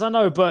yes, I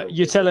know, but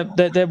you tell him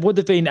that there would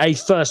have been a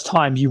first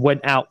time you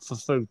went out for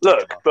food.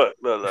 Look.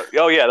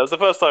 Oh yeah, that was the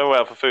first time we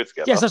went out for food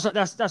together. Yes,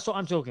 that's what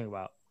I'm talking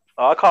about.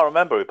 I can't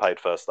remember who paid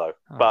first though,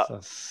 but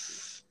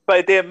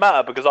it didn't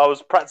matter because I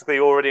was practically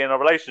already in a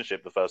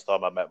relationship the first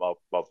time I met my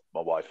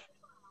wife.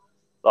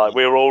 Like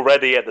we were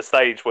already at the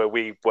stage where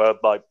we were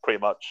like pretty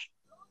much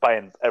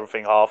paying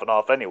everything half and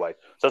half anyway.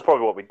 So that's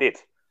probably what we did.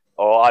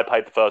 Or I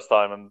paid the first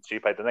time and she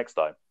paid the next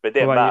time. But it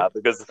didn't matter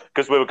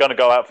because we were going to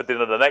go out for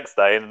dinner the next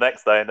day and the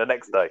next day and the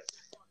next day.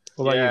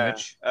 What about you,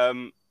 Mitch?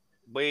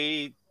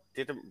 We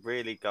didn't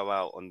really go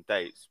out on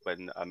dates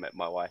when I met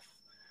my wife.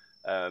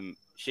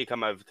 She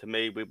came over to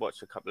me. We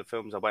watched a couple of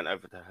films. I went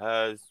over to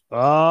hers.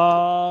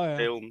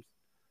 Films.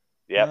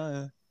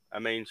 Yeah. I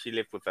mean, she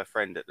lived with her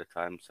friend at the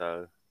time,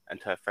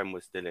 and her friend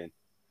was still in.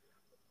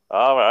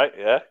 All right.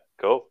 Yeah.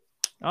 Cool.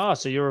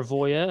 So you're a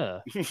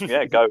voyeur.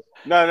 Yeah, go.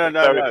 No.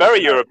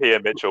 Very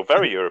European, Mitchell.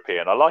 Very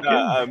European. I like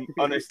it.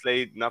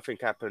 Honestly, nothing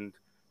happened.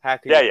 How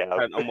can you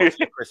on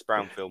watching a Chris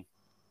Brown film?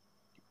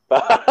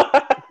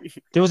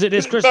 Was it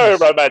this Christmas? Very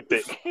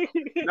romantic.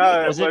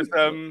 No, it was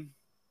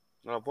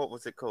what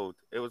was it called?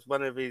 It was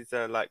one of his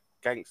like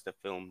gangster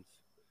films.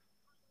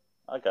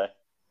 Okay.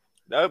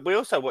 We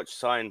also watched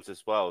Signs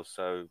as well.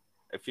 So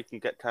if you can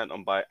get turned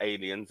on by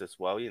aliens as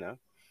well, you know.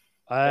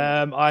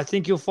 I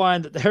think you'll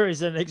find that there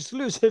is an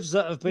exclusive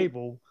set of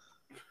people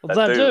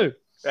that do.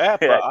 Yeah,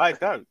 but I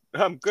don't.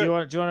 I'm good.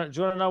 Do you want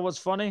to know what's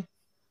funny?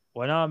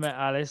 When I met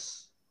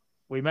Alice,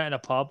 we met in a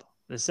pub.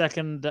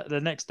 The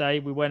next day,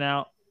 we went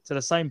out to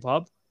the same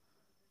pub,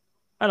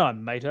 and I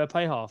made her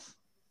pay half.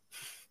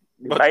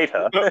 Made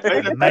her?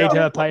 Made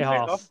her pay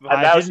half.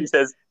 And now she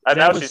says,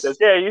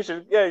 yeah, you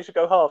should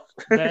go half.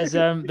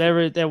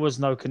 There was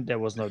no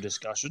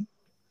discussion.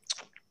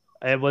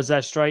 It was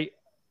that straight.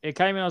 It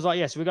came in. I was like,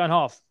 yes, we're going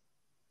half.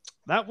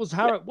 That was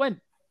how it went.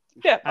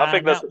 Yeah, I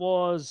think that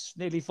was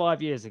nearly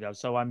 5 years ago.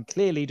 So I'm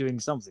clearly doing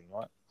something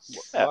right.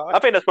 Yeah, I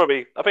think it's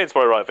probably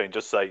the right thing.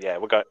 Just say, yeah,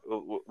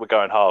 we're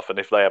going half, and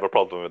if they have a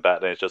problem with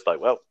that, then it's just like,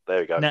 well,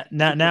 there we go.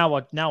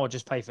 Now I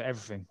just pay for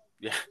everything.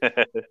 Yeah,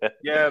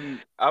 yeah.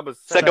 I was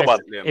second one.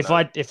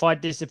 If I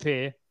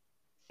disappear,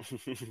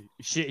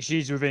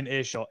 she's within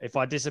earshot. If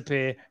I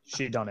disappear,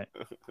 she done it.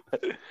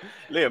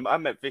 Liam,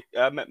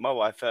 I met my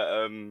wife at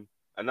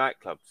a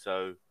nightclub.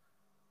 So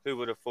who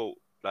would have thought?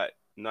 Like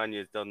 9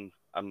 years done,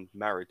 I'm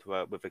married to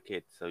her with a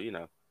kid. So you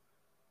know.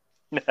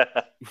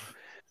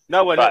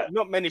 No,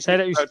 not many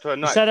people go to a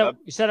nightclub.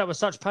 You said it with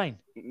such pain.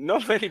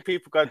 Not many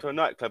people go to a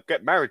nightclub,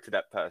 get married to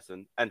that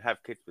person, and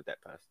have kids with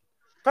that person.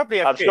 Probably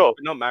have kids, but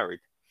not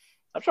married.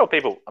 I'm sure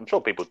people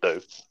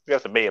do. You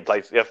have to meet in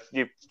places.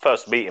 You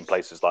first meet in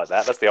places like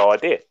that. That's the whole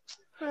idea.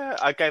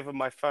 I gave her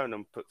my phone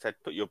and said,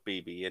 "Put your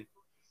BB in."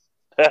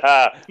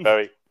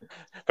 Very,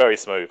 very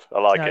smooth. I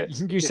like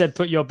it. You said,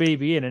 "Put your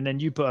BB in," and then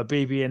you put a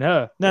BB in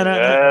her.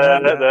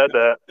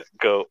 No.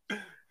 Cool.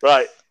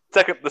 Right.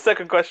 The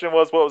second question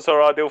was, what was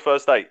her ideal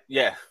first date?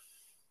 Yeah.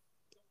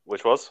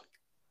 Which was?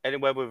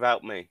 Anywhere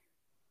without me.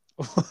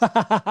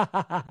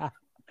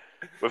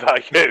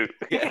 Without you?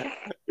 Yeah.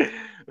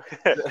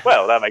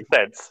 Well, that makes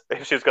sense.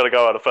 If she's going to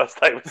go on a first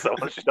date with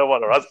someone, she don't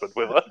want her husband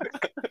with her.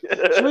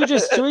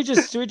 Should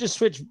we just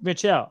switch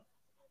Mitch out?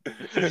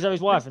 Should we have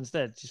his wife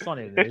instead? She's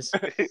funnier than this.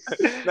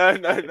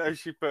 No.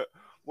 She put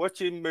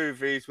watching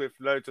movies with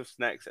loads of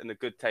snacks and a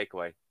good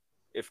takeaway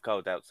if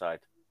cold outside.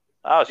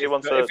 Oh, she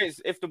wants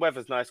if the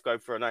weather's nice, go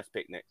for a nice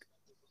picnic.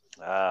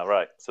 Ah,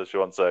 right. So she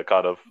wants a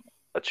kind of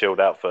a chilled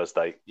out first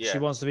date. Yeah. She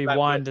wants to be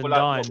wined and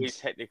dined. What we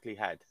technically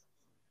had.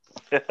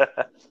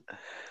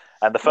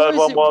 And the third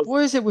one was...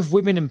 What is it with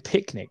women and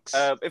picnics?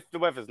 If the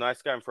weather's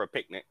nice, going for a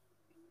picnic.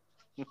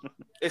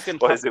 It's in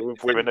what is it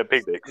with women and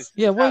picnics?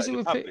 Yeah, what is it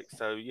with picnics?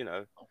 So, you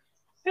know.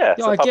 Yeah,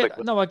 I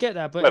get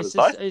that, but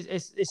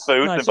it's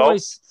food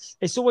involved.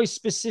 It's always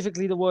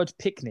specifically the word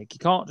picnic. You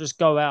can't just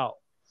go out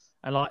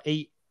and like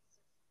eat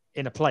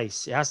in a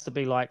place. It has to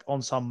be like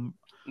on some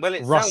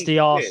rusty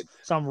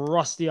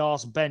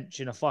ass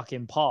bench in a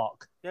fucking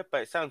park. Yeah,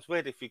 but it sounds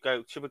weird if you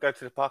go. Should we go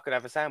to the park and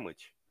have a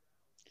sandwich?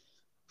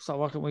 So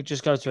why can't we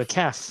just go to a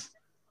cafe?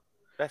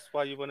 That's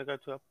why you want to go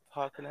to a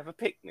park and have a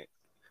picnic.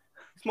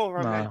 It's more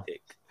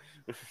romantic.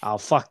 No. Oh,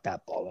 fuck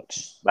that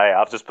bollocks. Mate,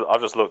 I've just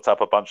looked up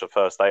a bunch of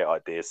first date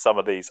ideas. Some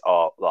of these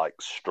are like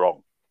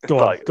strong. Go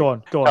on.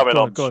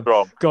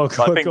 Strong.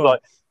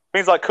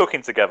 Things like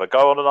cooking together.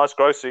 Go on a nice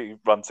grocery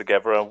run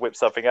together and whip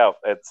something out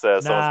at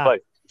someone's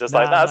place.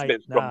 That's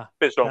a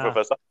bit strong for a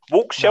first time.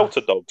 Walk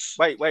shelter dogs.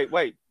 Wait.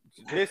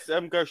 Let's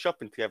go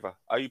shopping together.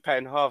 Are you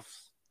paying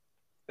halves?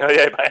 Oh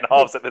yeah, paying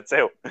halves at the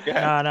till.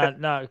 Yeah.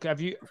 No.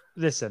 Have you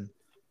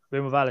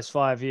been with Alice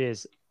 5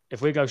 years?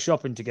 If we go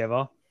shopping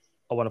together,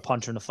 I want to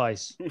punch her in the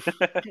face.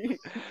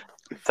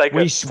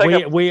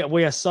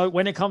 We are so,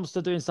 when it comes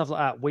to doing stuff like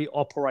that, we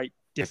operate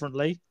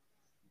differently.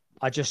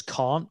 I just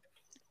can't.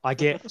 I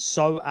get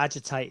so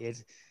agitated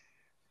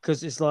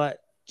because it's like,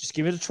 just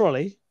give me the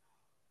trolley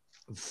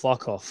and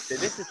fuck off. See,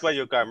 this is where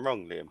you're going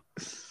wrong, Liam.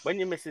 When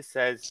your missus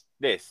says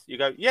this, you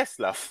go, yes,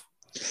 love.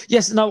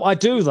 Yes, no, I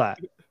do that.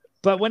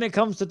 But when it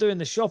comes to doing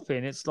the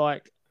shopping, it's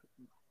like,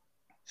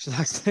 she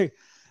likes to,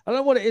 I don't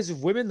know what it is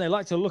with women. They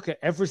like to look at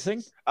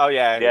everything. Oh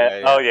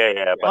yeah. Oh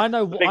yeah. I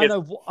know what I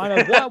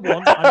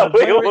want. I know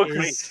where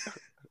it is.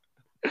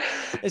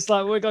 It's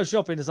like we go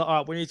shopping. It's like, all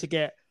right, we need to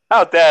get.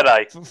 How dare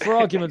they? For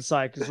argument's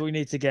sake, because we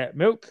need to get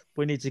milk,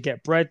 we need to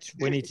get bread,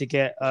 we need to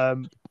get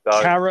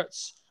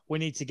carrots, we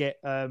need to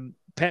get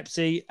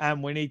Pepsi,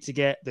 and we need to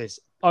get this.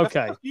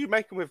 Okay. What are you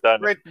making with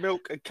bread,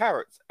 milk, and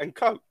carrots and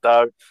Coke?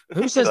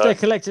 Who says they're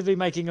collectively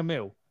making a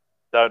meal?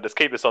 No, just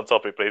keep this on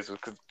topic, please,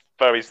 because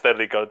very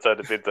steadily going to turn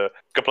this into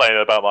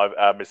complaining about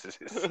my missus.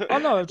 Oh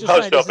no, I'm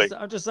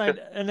just saying,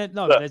 and then,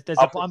 no, look,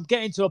 I'm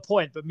getting to a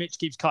point, but Mitch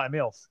keeps cutting me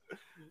off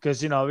because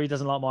he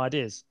doesn't like my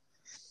ideas.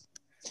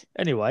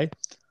 Anyway,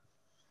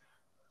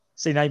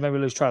 see, now you made me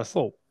lose track of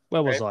thought.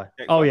 Where was I?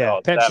 Oh yeah,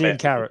 Pepsi and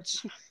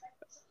carrots.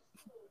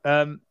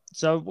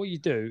 So what you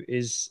do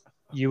is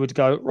you would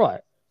go,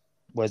 right,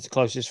 where's the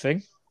closest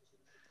thing?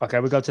 Okay,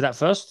 we go to that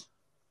first.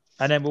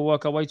 And then we'll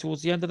work our way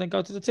towards the end and then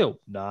go to the till.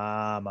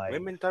 Nah, mate.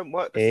 Women don't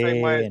work the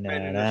same way as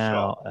men in the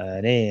shop.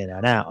 And in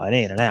and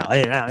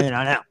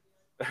out.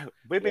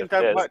 Women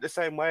don't work the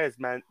same way as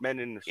men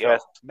in the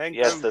shop. Men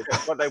go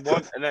get what they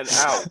want and then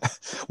out.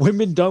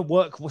 Women don't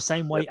work the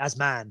same way as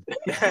man.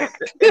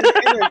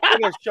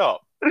 in a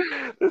shop.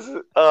 This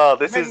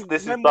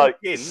is like...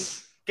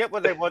 Get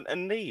what they want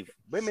and leave.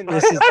 Women.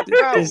 This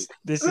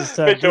is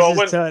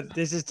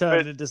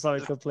turned into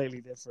something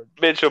completely different.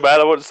 Mitchell,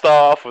 man, I wouldn't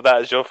start off with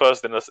that as your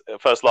first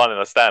line in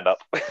a stand-up.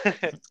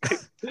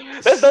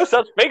 There's no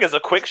such thing as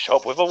a quick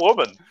shop with a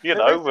woman.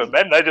 With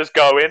men they just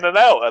go in and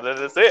out, and then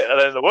that's it.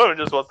 And then the woman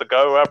just wants to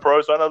go around,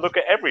 pros around and look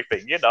at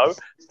everything,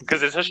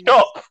 because it's a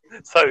shop.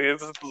 So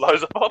there's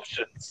loads of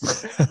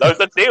options, loads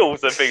of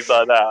deals and things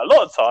like that. A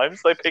lot of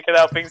times they picking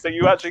out things that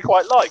you actually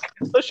quite like.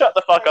 So shut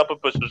the fuck up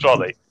and push the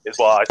trolley is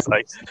what I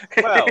say.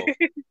 Well,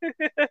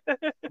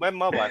 when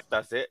my wife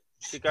does it,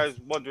 she goes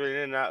wandering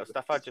in and out of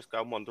stuff. I just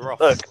go and wander off.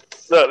 Look,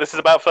 this is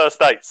about first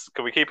dates.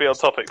 Can we keep it on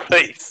topic,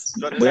 please?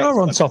 We are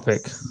on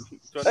topic.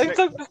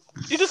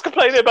 You're just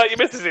complaining about your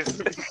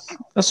missus.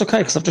 That's okay,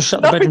 because I've just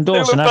shut the bedroom door.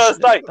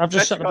 I've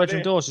just shut the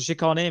bedroom door, so she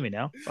can't hear me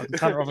now. I can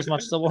cut her off as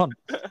much as I want.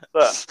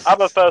 Look,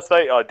 other first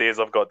date ideas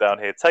I've got down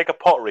here. Take a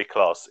pottery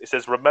class. It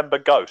says remember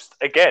Ghost.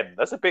 Again,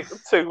 that's a bit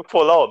too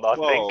full on, I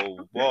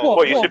think. Whoa.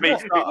 What you should be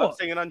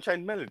singing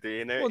Unchained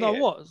Melody in it. Well, no,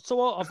 what? So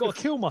what? I've got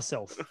to kill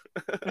myself.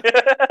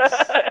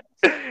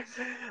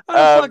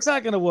 How the fuck's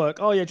that going to work?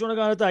 Oh, yeah, do you want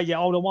to go on a date? Yeah,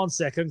 hold on 1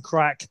 second.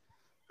 Crack.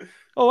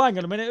 Oh, hang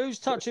on a minute. Who's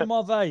touching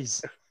my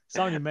vase? It's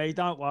only me.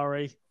 Don't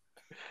worry.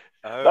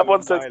 Oh, that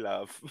one says,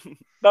 love.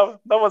 No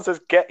one says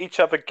get each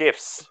other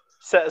gifts.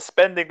 Set a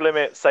spending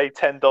limit, say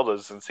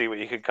 $10, and see what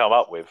you can come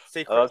up with.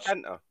 Secret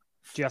Santa.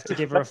 Do you have to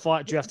give her a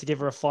five? Do you have to give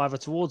her a $5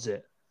 towards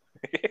it?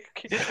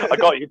 I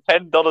got you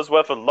 $10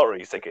 worth of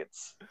lottery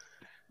tickets.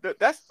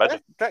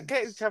 That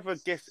get each other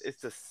gifts is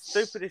the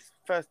stupidest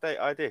first date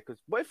idea. Because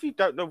what if you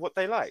don't know what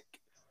they like?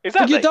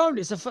 Exactly. But you don't.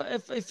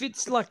 If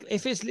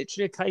it's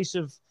literally a case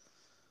of,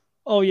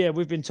 oh yeah,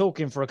 we've been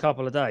talking for a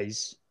couple of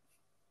days.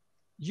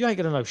 You ain't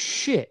gonna know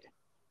shit.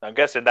 I'm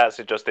guessing that's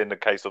just in the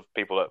case of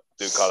people that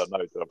do kind of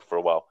know each other for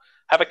a while.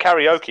 Have a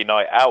karaoke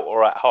night out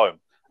or at home.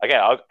 Again,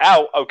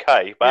 out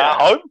okay, but at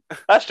home,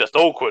 that's just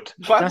awkward.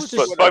 Why That's would you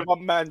just- want a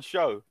one-man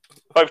show?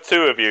 Both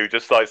two of you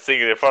just like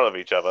singing in front of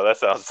each other.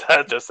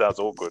 That just sounds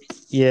awkward.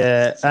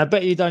 Yeah, I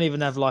bet you don't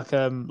even have like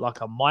a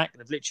mic.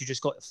 They've literally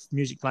just got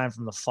music playing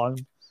from the phone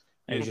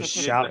and you're just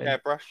Use the shouting.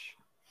 hairbrush.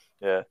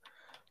 Yeah.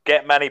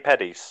 Get mani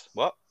pedis.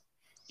 What?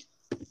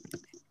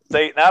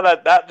 See, now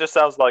that just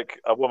sounds like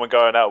a woman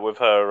going out with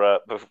her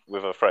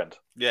friend.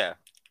 Yeah.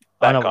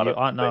 I That know what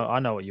kind you, of I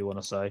know what you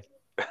want to say.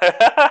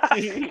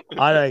 thing.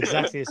 I know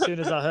exactly. As soon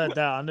as I heard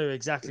that, I knew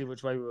exactly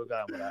which way we were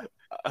going with that.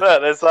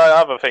 Look, there's like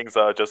other things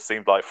that just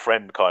seemed like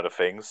friend kind of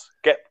things.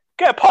 Get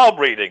a palm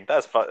reading.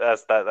 That's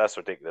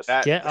ridiculous.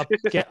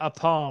 Get a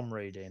palm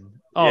reading.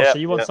 Oh, Yeah, so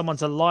you want yeah. someone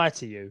to lie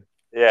to you?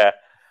 Yeah.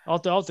 I'll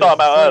do Start it them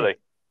for out free.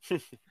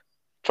 early.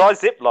 Try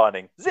zip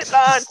lining. Zip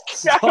line.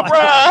 Start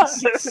Chakra.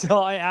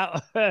 start it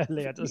out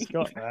early. I just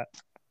got that.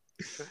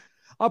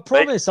 I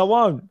promise I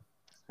won't.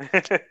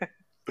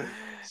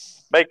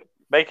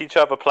 Make each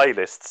other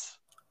playlists.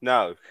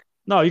 No.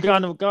 No, you go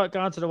onto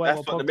the Wait That's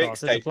What what the podcast.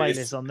 There's a mixtape is.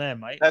 playlist on there,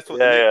 mate. That's what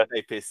Yeah,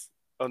 the mixtape is.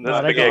 On No,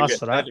 That's they the got beginning. us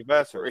for that.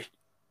 anniversary.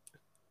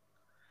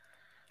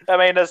 I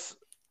mean, there's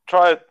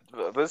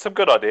some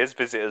good ideas.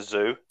 Visit a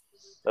zoo.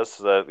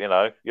 That's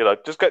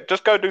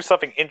just go do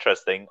something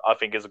interesting. I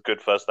think is a good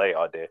first date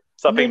idea.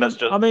 Something that's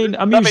just. I mean, a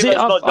something museum.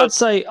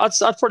 that's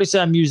not I'd probably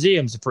say a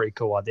museum's a pretty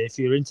cool idea if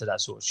you're into that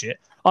sort of shit.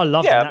 I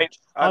love. Yeah,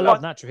 I I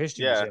love Natural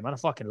History yeah. Museum, and I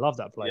fucking love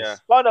that place. Yeah.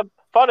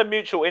 Find a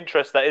mutual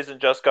interest that isn't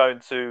just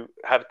going to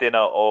have dinner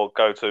or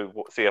go to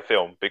see a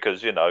film,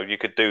 because you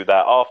could do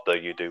that after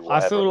you do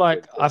whatever.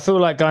 I feel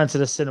like going to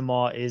the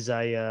cinema is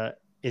a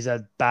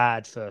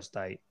bad first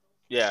date.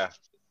 Yeah.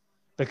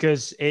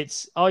 Because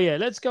it's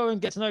let's go and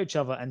get to know each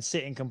other and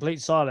sit in complete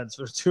silence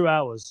for 2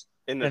 hours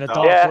In in a dark.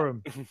 dark Yeah.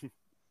 room.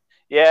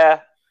 Yeah,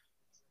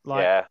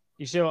 Like yeah.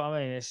 you see what I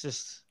mean? It's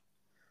just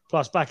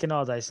plus back in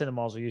our day,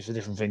 cinemas were used for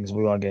different things.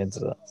 We won't get into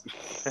that.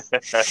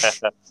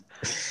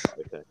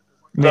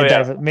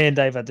 Me and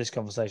Dave had this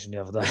conversation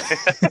the other day.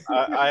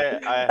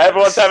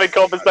 Everyone's having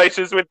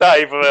conversations with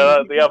Dave,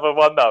 the other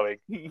one knowing.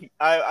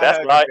 I That's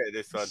heard right. about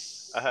this one.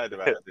 I heard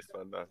about this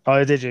one though.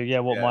 Oh, did you? Yeah.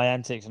 What Yeah. my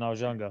antics when I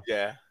was younger?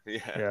 Yeah.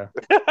 Yeah.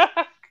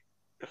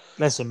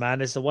 Listen,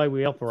 man, it's the way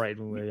we operated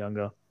when we were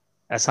younger.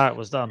 That's how it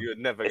was done. You would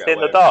never It's get in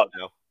away the with dark. it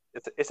now.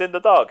 It's in the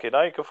dark, you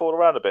can fall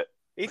around a bit.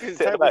 He didn't Sit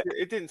say at the back.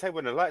 it didn't say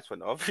when the lights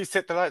went off. He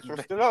said the lights were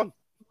still on.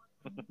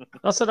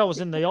 I said I was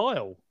in the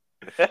aisle.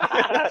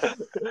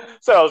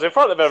 So I was in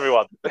front of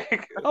everyone.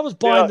 I was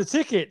buying the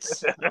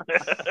tickets.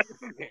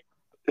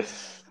 I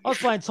was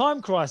playing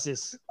Time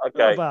Crisis. What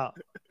Okay. about?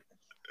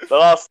 The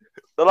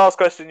last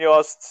question you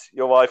asked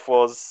your wife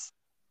was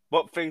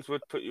What things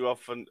would put you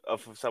off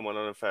of someone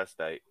on a first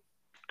date?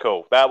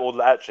 cool. That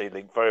will actually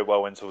link very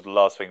well into the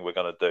last thing we're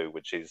going to do,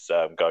 which is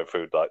go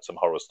through like some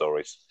horror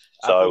stories.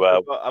 So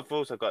I've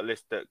also got a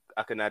list that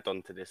I can add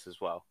on to this as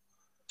well.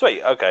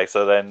 sweet. Okay,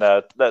 so then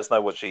let us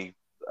know what she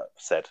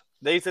said.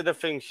 These are the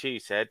things she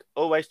said.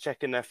 Always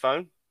checking their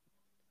phone.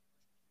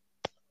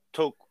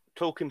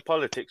 Talking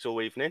politics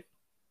all evening.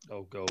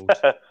 Oh God.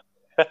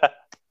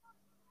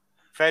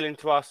 Failing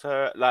to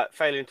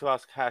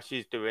ask how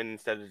she's doing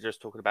instead of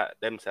just talking about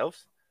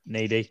themselves.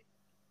 Needy.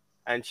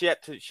 And she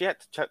had to chuck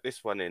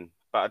this one in,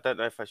 but I don't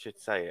know if I should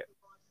say it.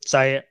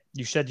 Say it.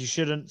 You said you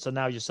shouldn't, so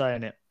now you're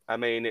saying it. I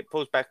mean, it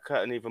pulls back the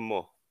curtain even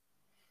more.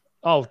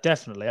 Oh,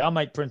 definitely. I'll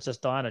make Princess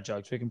Diana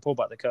jokes. We can pull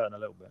back the curtain a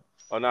little bit.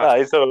 Oh no!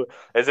 No, so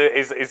is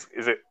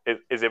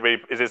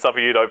it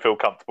something you don't feel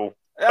comfortable?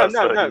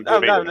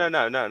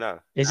 No.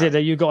 Is it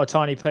that you got a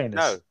tiny penis?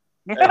 No.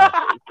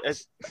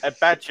 It's a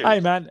bad shoes. Hey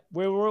man,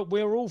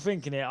 we're all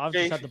thinking it. I've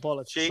just had the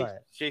bollocks to say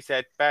it. She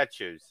said bad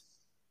shoes.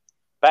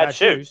 Bad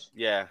shoes.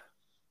 Yeah.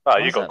 Oh,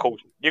 Why is that?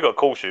 you got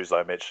cool shoes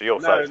though, Mitch. So you're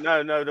No.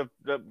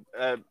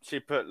 safe. She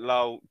put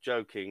lol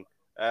joking.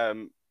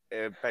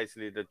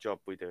 Basically the job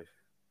we do.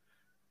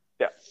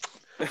 Yeah.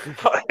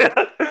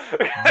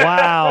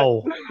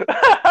 Wow.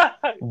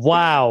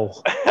 Wow.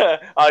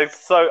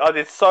 I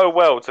did so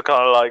well to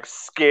kind of like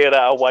steer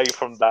that away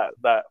from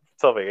that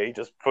topic. He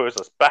just puts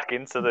us back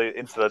into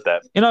the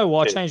depth. You know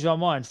what? I Yeah. changed my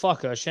mind.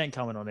 Fuck her. She ain't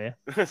coming on here.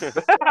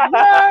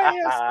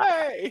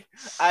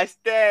 I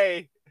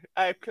stay.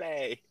 I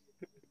play.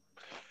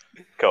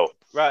 Cool.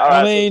 Right. All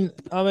I right. mean,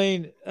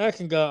 that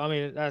can go. I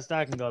mean, that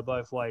can go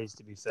both ways.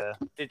 To be fair.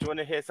 Did you want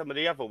to hear some of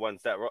the other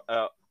ones that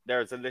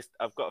there's a list?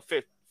 I've got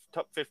a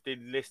top 50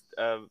 list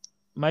of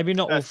Maybe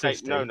not all first date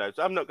 50. no.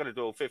 I'm not going to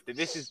do all 50.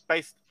 This is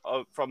based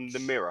from the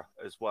Mirror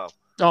as well.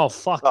 Oh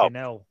fucking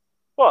hell!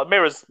 Well,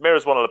 Mirror's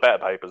one of the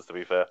better papers, to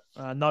be fair.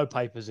 No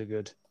papers are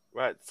good.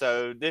 Right.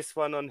 So this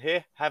one on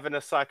here, having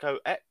a psycho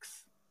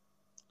ex.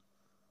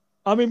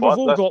 I mean,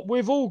 What?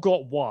 we've all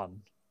got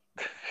one.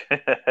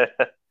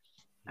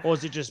 Or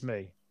is it just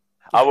me?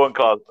 I wouldn't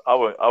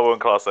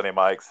class any of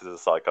my exes as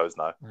psychos.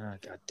 No. Oh,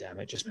 God damn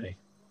it, just me.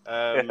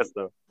 Yes,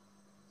 no.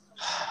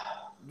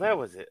 Where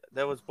was it?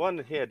 There was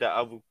one here that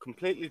I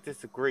completely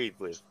disagreed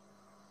with.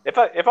 If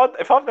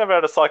I've never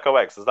had a psycho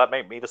ex, does that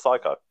make me the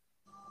psycho?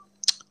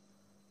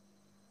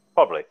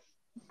 Probably.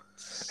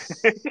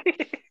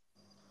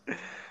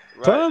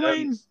 But I Right.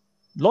 mean,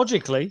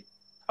 logically,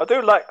 I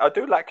do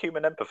like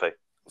human empathy.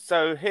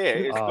 So here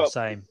it's got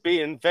same.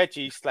 being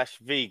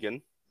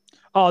veggie/vegan.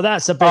 Oh,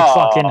 that's a big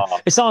fucking.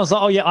 It sounds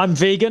like, oh yeah, I'm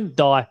vegan.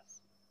 Die.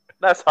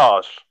 That's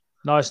harsh.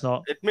 No, it's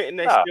not. Admitting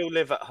they No. still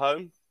live at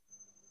home.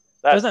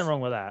 There's nothing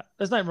wrong with that.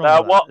 There's nothing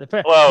wrong with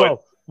that.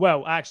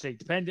 Well, actually,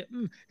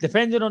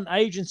 depending on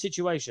age and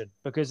situation,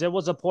 because there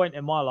was a point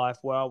in my life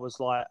where I was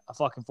like a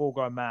fucking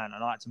full-grown man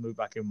and I had to move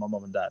back in with my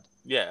mum and dad.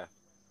 Yeah.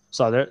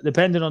 So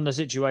depending on the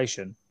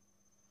situation.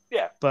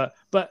 Yeah. But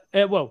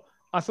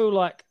I feel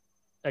like,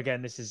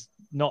 again, this is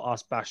not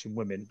us bashing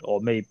women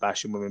or me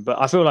bashing women, but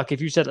I feel like if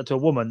you said that to a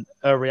woman,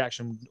 her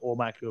reaction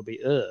automatically would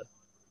be, ugh.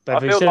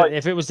 But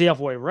if it was the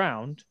other way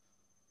around.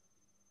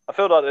 I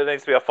feel like there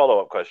needs to be a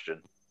follow-up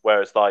question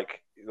where it's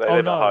like, they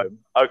live at home.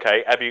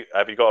 Okay, have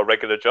you got a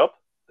regular job?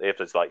 If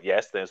it's like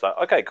yes, then it's like,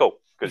 okay, cool.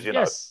 Because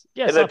yes,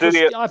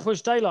 I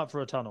push daylight for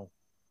a tunnel.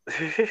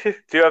 do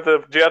you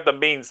have the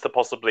means to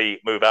possibly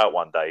move out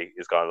one day?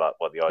 Is kind of like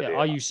what the idea.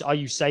 Are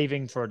you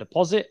saving for a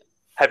deposit?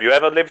 Have you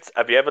ever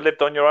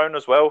lived on your own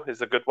as well?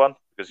 Is a good one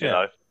because you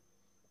know.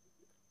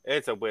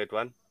 It's a weird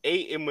one.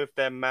 Eating with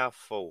their mouth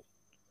full.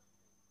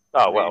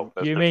 Oh well.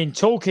 You mean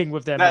talking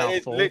with their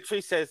mouth full? It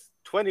literally says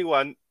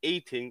 21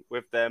 eating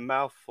with their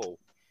mouth full.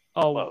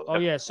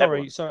 Yeah.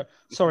 Sorry.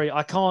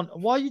 I can't.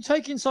 Why are you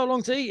taking so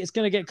long to eat? It's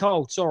going to get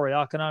cold. Sorry,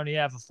 I can only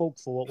have a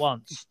forkful at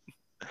once.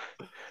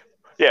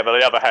 Yeah, but on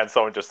the other hand,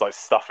 someone just like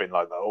stuffing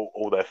like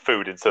all their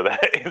food into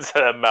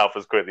their mouth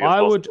as quickly as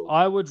possible.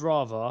 I would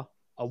rather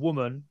a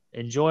woman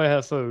enjoy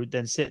her food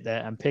than sit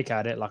there and pick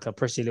at it like a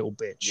prissy little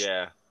bitch.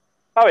 Yeah.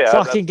 Oh yeah.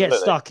 Fucking get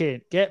stuck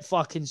in. Get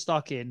fucking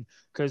stuck in.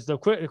 Because the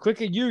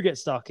quicker you get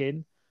stuck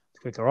in, the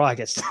quicker I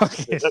get stuck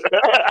in.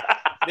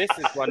 This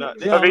is one.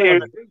 Have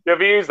you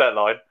ever used that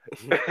line?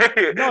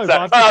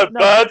 No,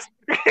 birds,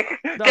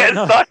 get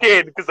stuck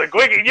in. Because the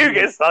quicker you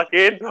get stuck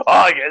in,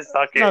 I get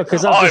stuck in. No,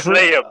 because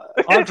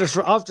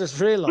I've just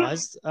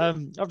realised.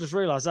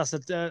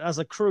 That's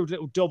a crude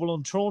little double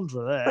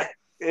entendre there.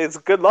 It's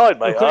a good line,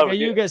 mate. The quicker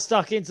you get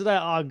stuck into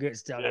that, I get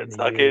stuck in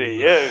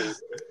you.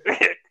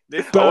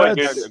 This I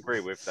don't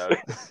agree with though.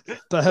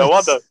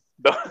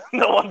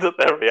 No wonder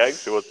their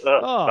reaction was,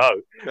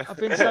 no. I've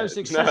been so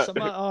successful.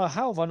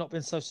 How have I not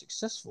been so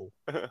successful?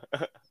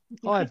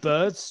 Hi,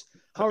 birds.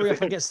 Hurry up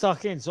and get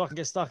stuck in so I can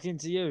get stuck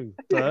into you,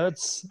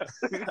 birds.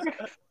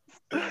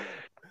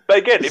 But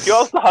again, if you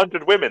asked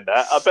 100 women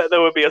that, I bet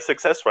there would be a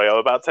success rate of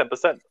about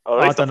 10%.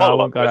 I don't know. I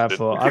won't go that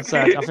far. I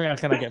think I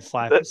can get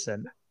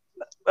 5%.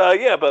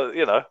 Yeah, but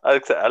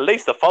at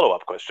least a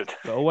follow-up question.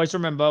 But always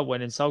remember,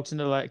 when insulting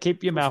the lady,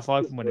 keep your mouth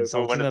open when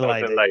insulting the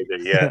lady.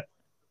 Yeah.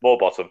 More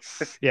bottom.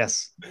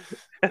 Yes.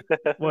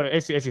 Well,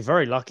 if you're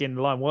very lucky and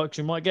the line works,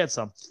 you might get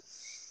some.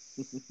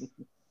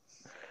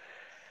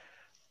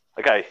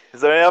 Okay.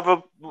 Is there any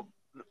other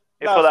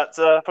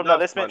from that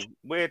list, Mitch?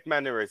 Weird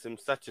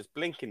mannerisms such as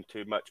blinking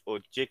too much or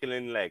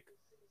jiggling leg.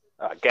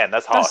 Again,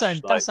 that's harsh.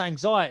 That's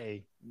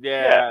anxiety.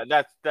 Yeah,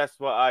 that's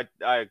what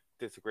I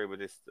disagree with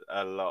this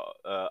a lot.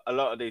 A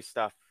lot of these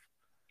stuff.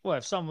 Well,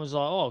 if someone's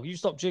like, "Oh, you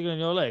stop jiggling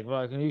your leg,"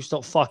 right? Can you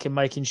stop fucking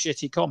making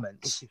shitty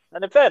comments?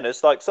 And in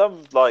fairness, like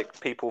some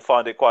people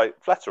find it quite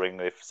flattering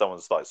if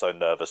someone's like so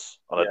nervous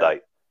on a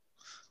date.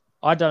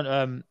 I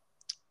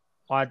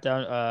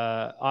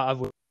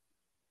would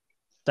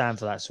stand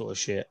for that sort of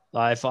shit.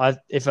 Like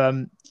if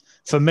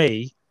for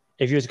me,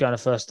 if you was going on a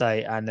first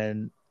date and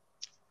then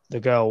the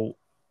girl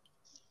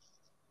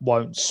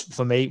won't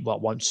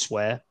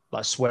swear.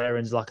 Like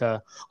swearing's like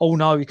oh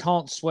no, you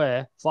can't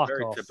swear. Fuck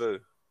Very off. Taboo.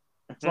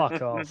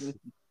 Fuck off.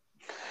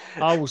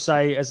 I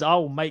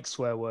will make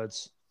swear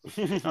words.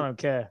 I don't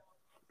care.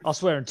 I'll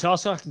swear in I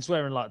can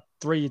swear in like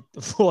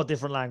 3-4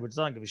 different languages.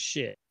 I don't give a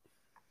shit.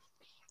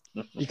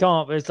 You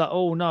can't. It's like,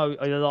 oh no,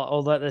 they're like,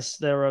 oh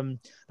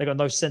they got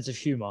no sense of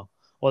humor,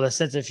 or their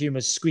sense of humor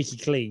is squeaky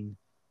clean.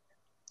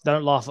 They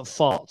don't laugh at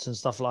farts and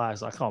stuff like that.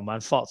 It's like, come on, man,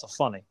 farts are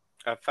funny.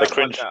 They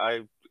cringe.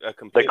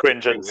 They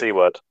cringe at the C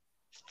word.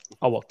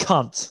 Oh, what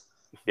cunt?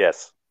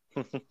 Yes.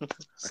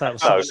 So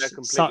I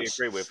completely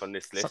agree with on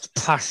this list. Such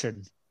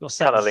passion. I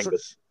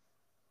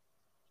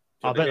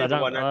bet I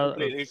don't. I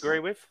completely agree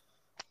with.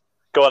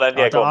 Go on, then.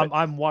 Yeah, go on.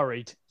 I'm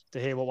worried to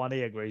hear what one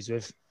he agrees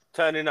with.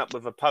 Turning up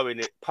with a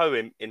poem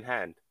in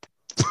hand.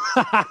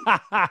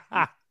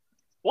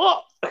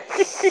 What?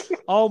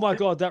 Oh my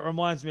god, that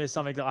reminds me of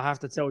something that I have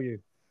to tell you.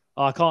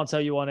 I can't tell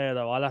you on air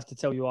though. I'll have to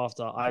tell you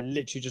after. I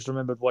literally just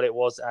remembered what it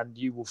was, and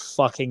you will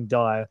fucking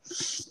die.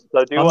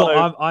 So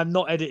I'm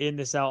not editing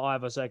this out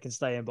either, so I can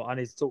stay in. But I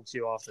need to talk to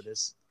you after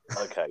this.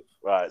 Okay,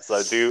 right.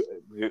 So to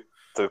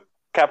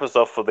cap us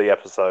off for the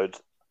episode,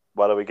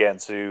 why don't we get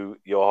into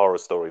your horror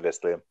story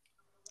list, Liam?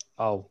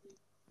 Oh,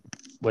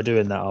 we're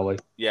doing that, are we?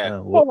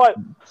 Yeah. Well, why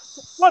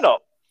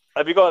not?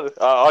 Have you got?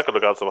 I could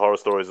look up some horror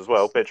stories as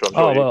well. Picture. I'm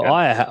sure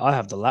I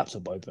have the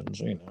laptop open,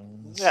 so you know.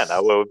 Yeah,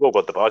 no, we've all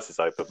got devices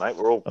open, mate.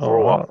 We're all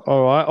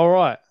all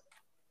right.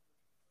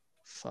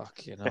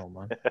 Fuck you know,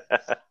 man.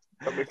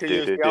 We can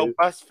use the old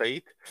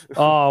BuzzFeed.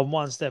 Oh, I'm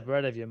one step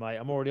ahead of you, mate.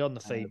 I'm already on the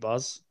feed,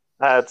 Buzz.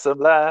 Had some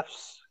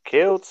laughs,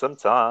 killed some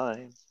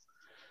time.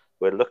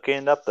 We're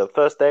looking up the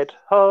first aid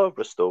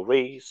horror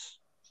stories.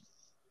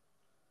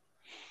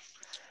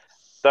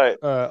 So,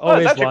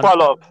 there's actually quite a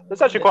lot.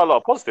 There's actually quite a lot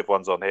of positive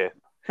ones on here.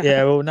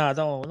 Yeah, well, no,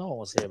 no one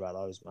wants to hear about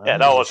those, man. Yeah,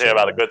 no one wants to hear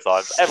about the good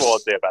times. Everyone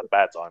wants to hear about the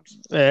bad times.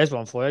 Yeah, there's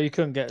one for you. You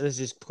couldn't get this.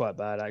 Is quite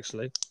bad,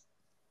 actually.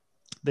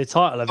 The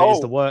title of it is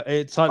the word.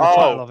 It's like the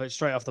title of it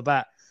straight off the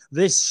bat.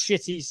 This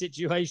shitty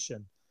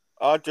situation.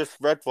 I just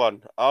read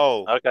one.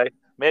 Oh, okay,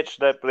 Mitch.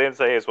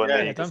 Lindsay is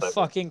when you don't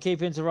fucking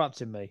keep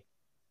interrupting me.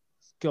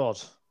 God.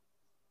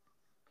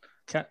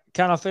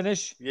 Can I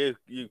finish? You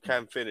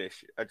can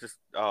finish.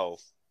 Go.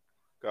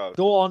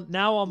 Go on.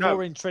 Now I'm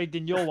more intrigued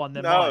in your one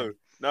than mine.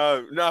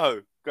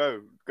 No.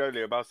 Go,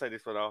 Liam. I'll say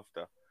this one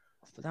after.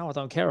 But now I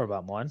don't care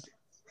about mine.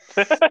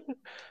 I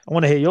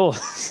want to hear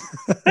yours.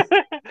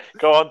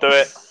 Go on, do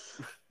it.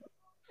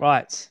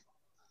 Right.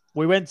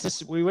 We went to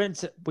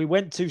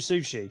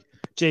sushi.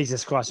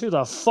 Jesus Christ, who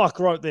the fuck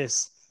wrote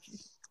this?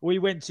 We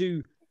went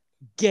to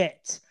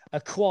get,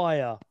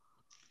 acquire,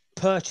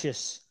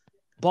 purchase,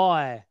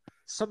 buy.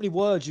 So many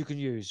words you can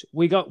use.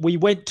 We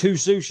went to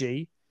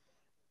sushi,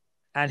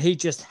 and he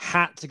just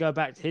had to go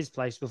back to his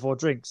place before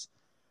drinks.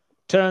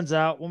 Turns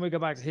out when we go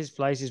back to his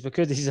place, it's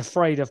because he's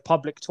afraid of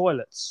public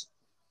toilets.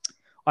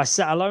 I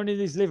sat alone in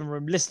his living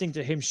room listening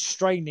to him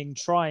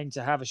trying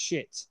to have a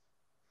shit.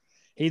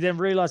 He then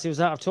realized he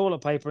was out of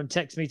toilet paper and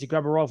texted me to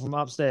grab a roll from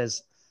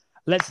upstairs.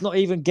 Let's not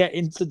even get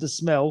into the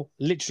smell.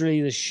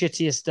 Literally the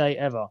shittiest day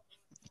ever.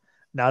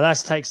 Now that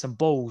takes some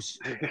balls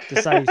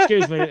to say,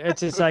 excuse me,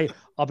 to say,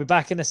 I'll be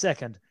back in a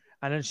second.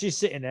 And then she's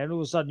sitting there and all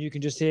of a sudden you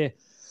can just hear,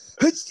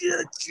 and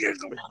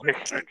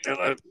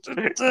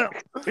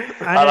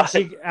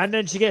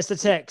then she gets the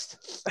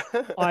text,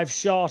 I've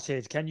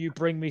sharted. Can you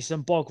bring me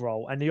some bog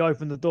roll? And you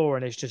open the door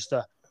and it's just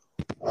a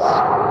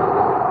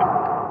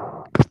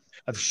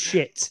of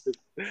shit.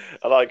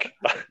 I like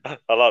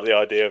the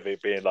idea of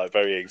it being like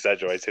very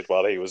exaggerated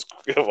while he was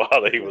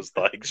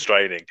like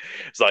straining.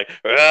 It's like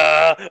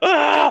it's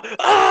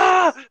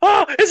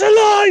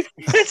alive!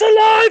 It's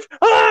alive!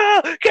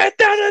 Get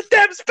down the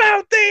depths,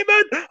 foul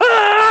demon!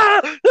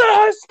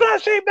 It's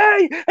splashing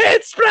me!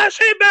 It's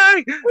splashing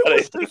me! Who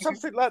would do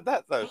something like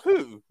that though?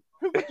 Who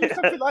would do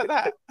something like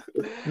that?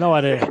 No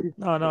idea.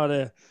 No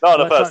idea. Not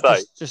on the first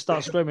day. Just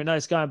start screaming. No,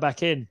 it's going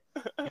back in.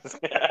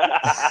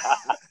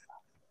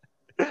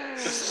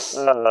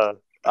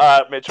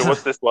 Mitchell,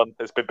 what's this one?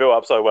 It's been built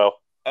up so well.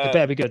 It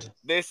better be good.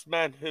 This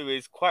man who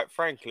is quite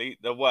frankly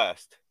the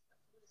worst.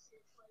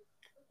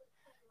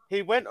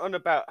 He went on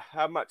about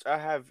how much I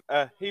have.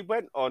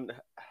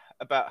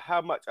 About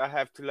how much I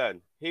have to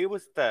learn. He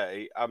was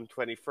 30. I'm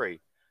 23,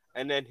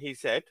 and then he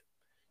said,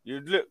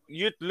 "You'd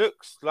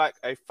looks like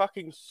a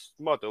fucking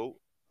model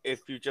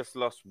if you just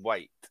lost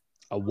weight."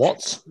 A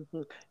what?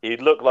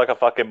 You'd look like a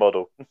fucking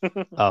model.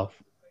 Oh.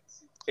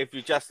 If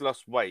you just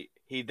lost weight.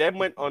 He then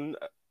went on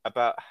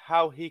about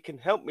how he can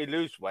help me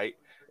lose weight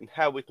and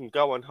how we can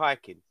go on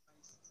hiking.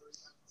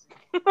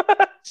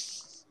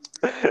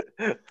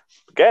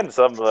 Again,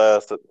 some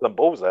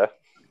balls there.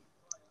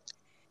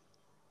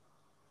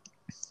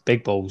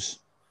 Big balls.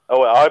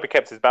 Oh, I hope he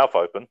kept his mouth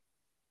open.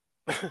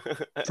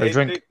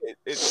 Drink.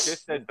 It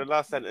just said the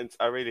last sentence.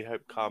 I really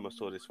hope Karma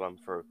saw this one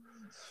through.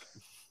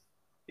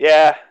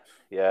 Yeah.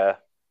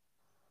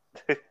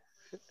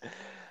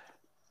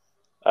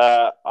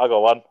 I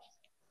got one.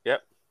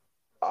 Yep.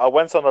 I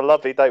went on a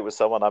lovely date with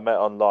someone I met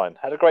online.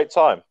 Had a great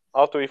time.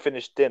 After we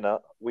finished dinner,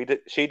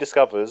 she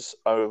discovers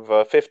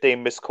over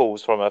 15 missed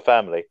calls from her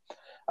family.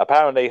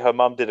 Apparently, her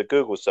mum did a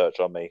Google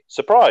search on me.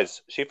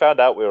 Surprise! She found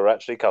out we were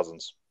actually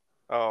cousins.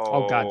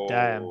 Oh, god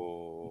damn!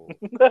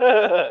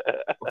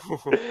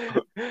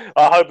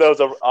 I hope there was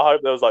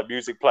like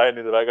music playing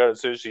in the background. As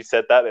soon as she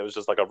said that, it was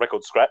just like a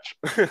record scratch.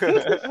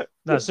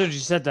 No, as soon as you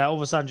said that, all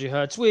of a sudden you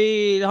heard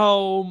 "Sweet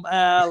Home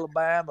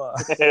Alabama."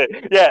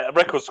 Yeah,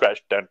 record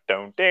scratch. Dun,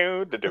 dun,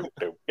 dun, dun, dun,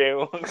 dun,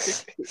 dun.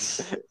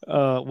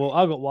 Well,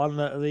 I got one.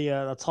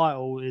 The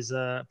title is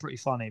pretty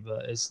funny,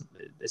 but it's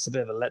a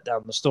bit of a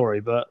letdown in the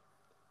story. But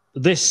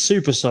this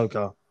Super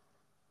Soaker,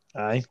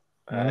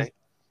 What?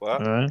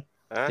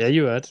 Yeah,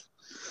 you heard.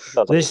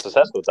 Sounds like a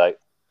successful date.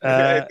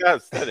 It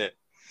does, doesn't it?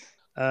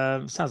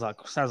 Sounds like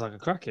a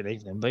cracking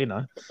evening, but you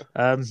know,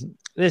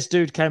 this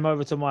dude came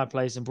over to my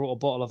place and brought a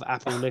bottle of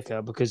apple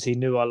liquor because he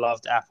knew I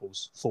loved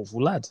apples.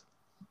 Thoughtful lad.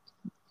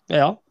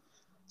 Yeah,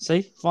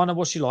 see, find out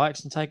what she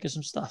likes and take her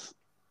some stuff.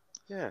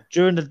 Yeah.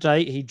 During the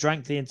date, he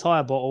drank the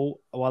entire bottle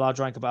while I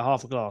drank about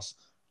half a glass.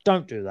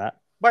 Don't do that.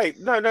 Wait,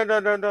 no.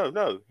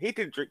 He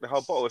didn't drink the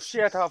whole bottle. If she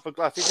had half a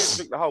glass, he didn't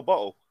drink the whole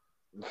bottle.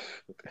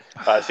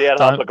 She had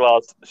half a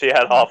glass. She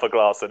had half a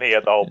glass, and he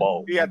had the whole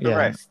bottle. He had the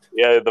rest.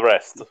 Yeah, the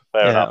rest.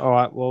 Fair enough. All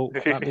right. Well,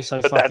 don't be so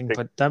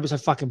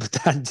fucking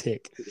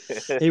pedantic.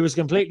 He was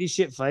completely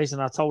shit faced,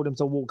 and I told him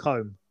to walk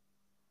home.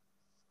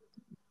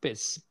 Bit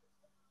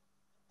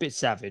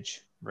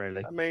savage,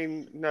 really. I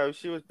mean, no,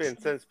 she was being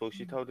sensible.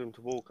 She told him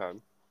to walk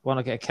home. Why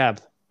not get a cab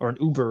or an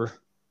Uber?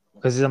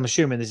 Because I'm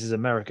assuming this is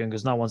American,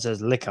 because no one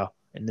says liquor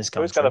in this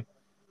country.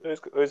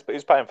 Who's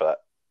paying for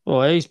that?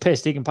 Well, he's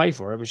pissed. He can pay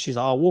for it, but she's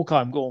like, "Oh, walk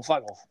home, go on,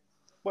 fuck off."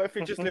 What if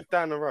he just lived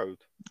down the road?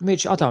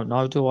 Mitch, I don't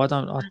know. Do I?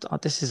 Don't.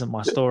 This isn't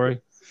my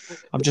story.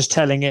 I'm just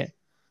telling it.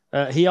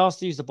 He asked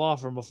to use the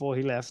bathroom before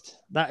he left.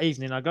 That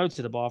evening, I go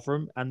to the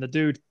bathroom, and the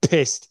dude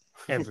pissed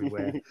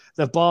everywhere.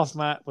 The bath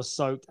mat was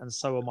soaked, and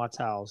so were my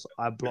towels.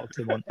 I blocked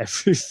him on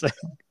everything.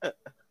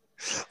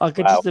 I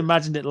could just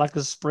imagine it like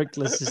a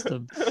sprinkler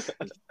system.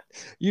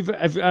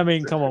 I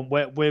mean, come on,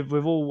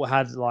 we've all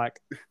had like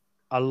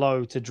a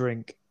low to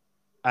drink,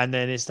 and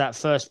then it's that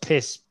first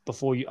piss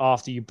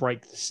after you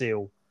break the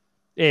seal.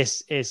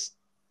 It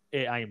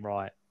ain't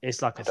right.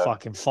 It's like a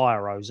fucking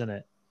fire hose, isn't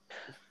it?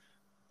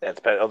 Yeah, it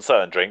depends on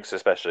certain drinks,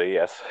 especially.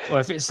 Yes. Well,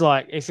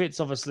 if it's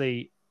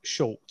obviously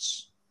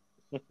shorts,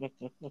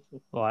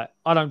 like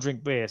I don't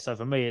drink beer, so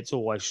for me it's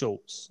always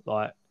shorts.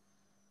 Like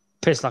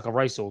piss like a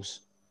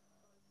racehorse.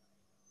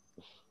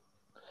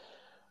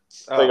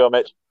 There you go,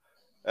 Mitch.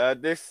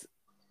 This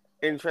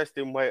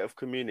interesting way of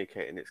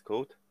communicating, it's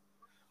called.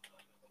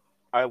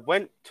 I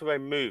went to a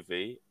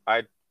movie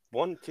I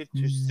wanted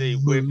to see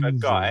with a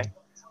guy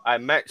I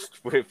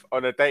matched with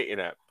on a dating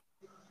app.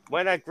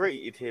 When I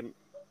greeted him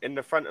in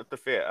the front of the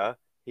theatre,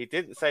 he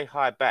didn't say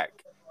hi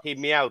back. He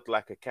meowed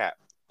like a cat.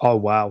 Oh,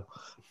 wow.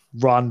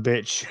 Run,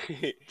 bitch.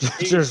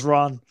 Just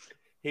run.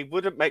 He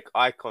wouldn't make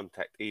eye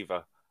contact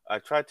either. I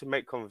tried to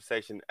make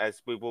conversation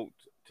as we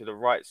walked to the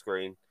right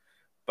screen,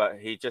 but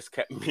he just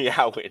kept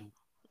meowing.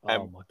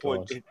 Oh, my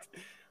God.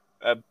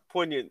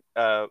 Poignant.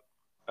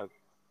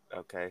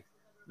 Okay.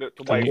 Looked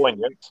away.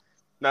 Poignant?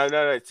 No.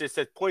 It just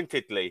said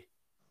pointedly.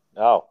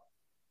 Oh.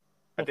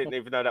 I didn't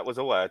even know that was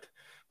a word.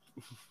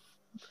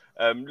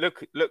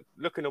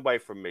 Looking away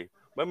from me.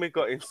 When we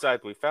got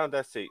inside, we found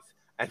our seats,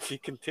 and she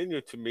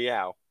continued to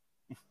meow.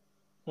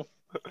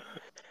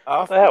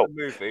 After the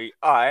movie,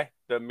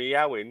 the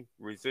meowing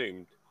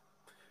resumed.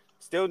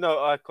 Still no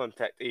eye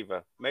contact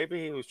either.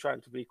 Maybe he was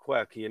trying to be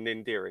quirky and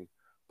endearing,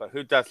 but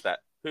who does that?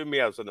 Who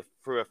meows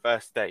through a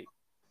first date?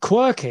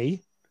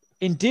 Quirky?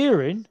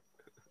 Endearing?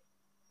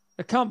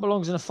 The cunt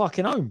belongs in a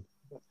fucking home.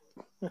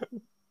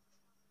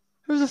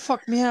 Who the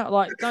fuck meow?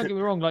 Like, don't get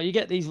me wrong. Like, you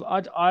get these.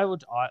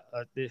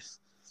 This.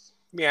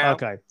 Meow.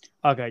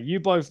 Okay. You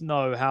both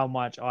know how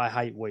much I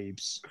hate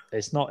weebs.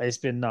 It's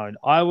been known.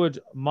 I would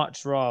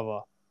much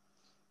rather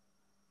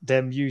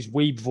them use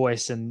weeb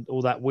voice and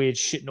all that weird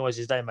shit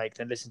noises they make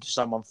than listen to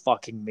someone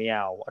fucking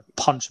meow. I'd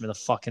punch them in the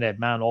fucking head,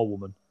 man or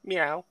woman.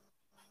 Meow.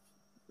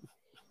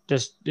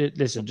 Just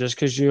listen. Just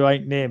because you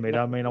ain't near me,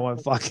 don't mean I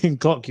won't fucking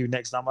clock you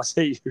next time I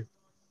see you.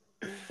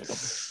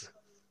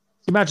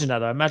 Imagine that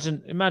though.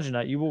 Imagine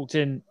that you walked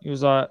in. You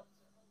was like,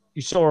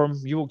 you saw them.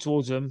 You walked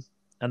towards them,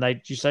 and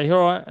you say,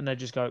 "All right," and they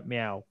just go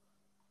meow.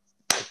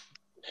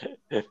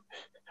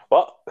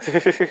 What?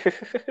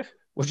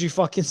 What'd you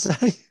fucking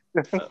say?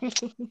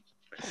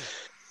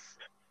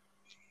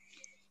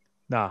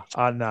 Nah.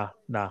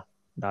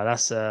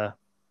 That's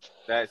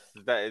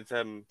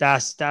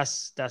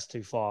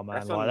too far, man.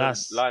 That's on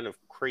the line of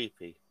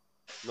creepy.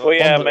 Well,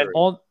 yeah,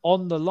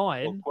 on the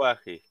line. Or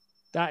quirky.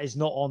 That is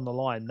not on the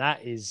line.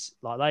 That is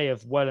like they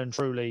have well and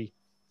truly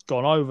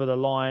gone over the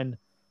line.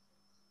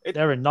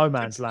 They're in no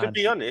man's land. To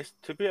be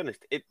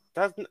honest, it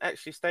doesn't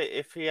actually state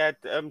if he had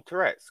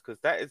Tourette's, because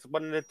that is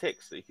one of the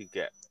tics that you could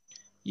get.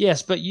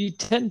 Yes, but you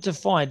tend to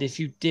find if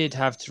you did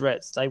have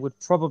Tourette's, they would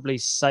probably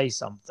say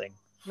something.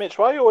 Mitch,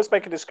 why are you always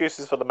making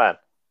excuses for the man?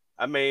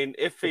 I mean,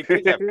 if he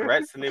did have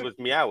Tourette's and he was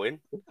meowing,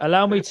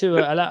 allow me to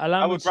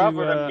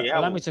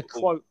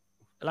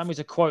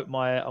quote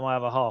my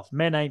other half.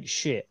 Men ain't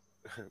shit.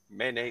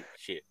 Men ain't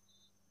shit.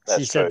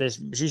 She said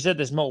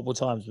this multiple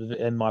times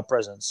in my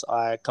presence.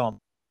 I can't.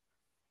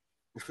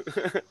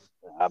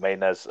 I mean,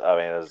 there's a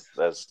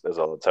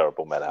lot of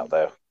terrible men out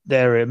there.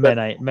 Men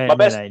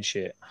ain't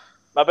shit.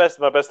 My best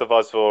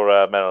advice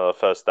for men on the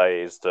first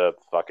day is to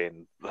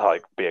fucking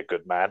be a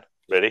good man.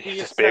 Really,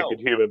 just be a good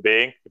human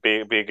being.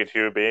 Be a good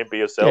human being. Be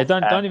yourself. Yeah,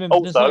 don't even.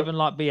 Also, it's not even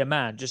like be a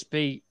man. Just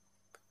be.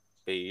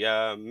 Be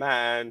a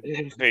man.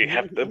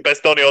 The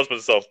best Donny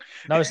Osmond song.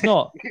 No, it's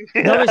not.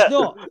 No, it's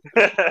not.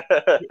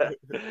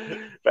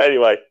 But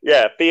anyway,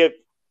 yeah, be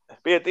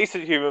a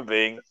decent human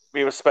being.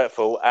 Be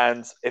respectful,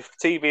 and if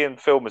TV and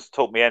film has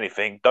taught me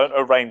anything, don't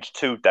arrange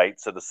 2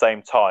 dates at the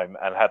same time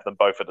and have them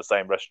both at the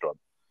same restaurant.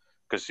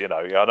 Because I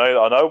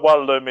know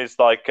one of them is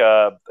like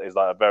a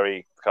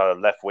very kind of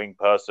left-wing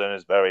person,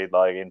 is very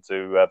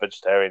into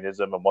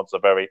vegetarianism and wants a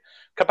very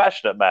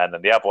compassionate man,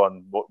 and the other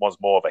one wants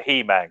more of a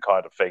he-man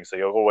kind of thing. So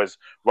you're always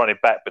running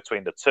back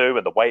between the two,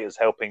 and the waiter's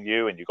helping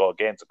you, and you got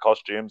to get into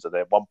costumes. And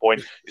then at one point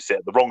you sit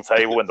at the wrong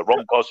table in the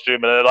wrong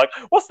costume, and they're like,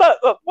 "What's that?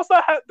 What's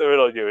that hat doing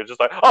on you?" It's just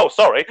like, "Oh,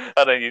 sorry,"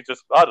 and then you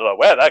just, I don't know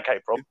where that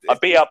came from. I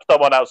beat up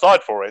someone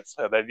outside for it,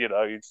 and then you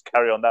just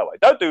carry on that way.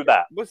 Don't do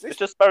that. It's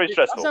just very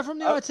stressful. Is that from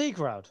the IT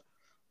crowd?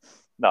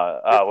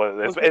 No,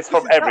 it's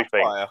from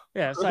everything.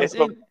 Yeah, so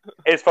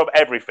it's from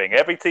everything.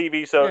 Every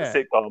TV show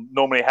sitcom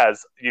normally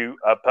has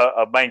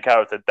a main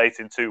character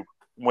dating 2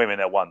 women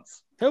at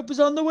once. Help is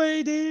on the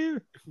way,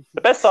 dear.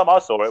 The best time I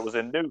saw it was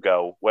in New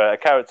Girl, where a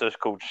character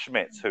called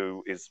Schmidt,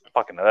 who is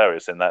fucking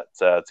hilarious in that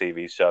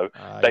TV show,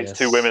 dates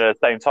two women at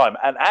the same time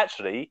and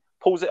actually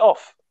pulls it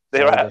off.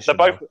 They're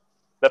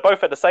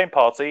both at the same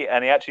party,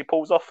 and he actually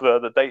pulls off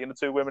the dating the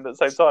two women at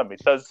the same time. He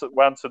turns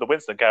around to the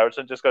Winston character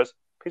and just goes,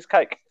 "Piece of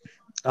cake."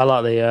 I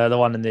like the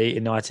one in the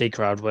IT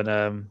crowd when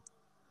I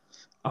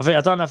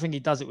think he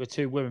does it with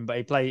two women, but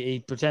he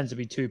pretends to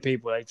be two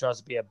people. He tries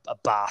to be a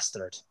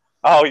bastard.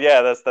 Oh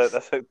yeah, that's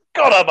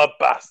God, I'm a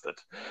bastard.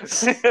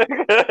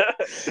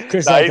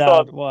 Chris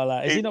O'Dowd,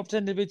 is he not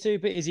pretending to be two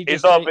people? Is he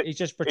just he's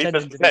just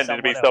pretending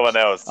to be someone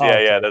else? Oh,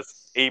 yeah,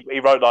 okay. He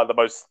wrote like the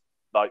most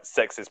like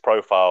sexist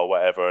profile or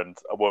whatever, and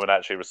a woman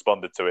actually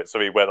responded to it. So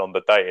he went on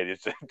the date and he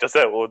just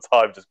all the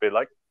time just being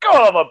like,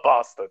 "God, I'm a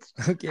bastard."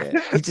 Yeah,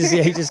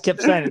 he just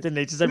kept saying it, didn't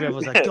he? Just everyone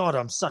was like, "God,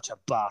 I'm such a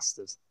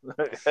bastard."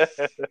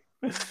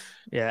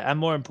 Yeah, and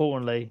more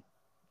importantly,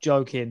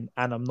 joking,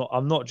 and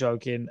I'm not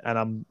joking, and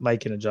I'm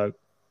making a joke.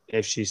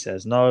 If she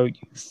says no, you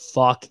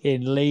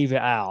fucking leave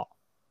it out.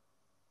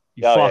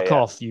 You fuck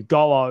off. You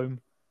go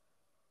home.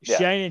 If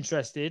she ain't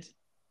interested,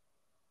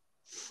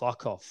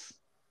 fuck off.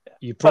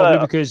 You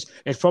probably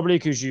it's probably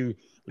because you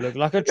look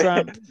like a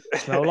tramp,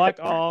 smell like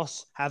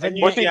arse, haven't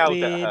yet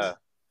beard.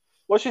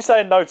 What's she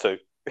saying no to?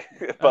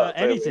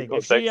 Anything.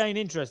 If she ain't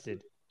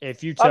interested,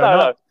 if you turn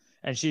up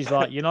and she's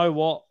like, you know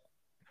what?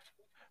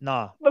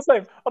 Nah.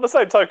 On the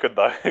same token,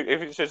 though,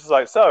 if she's just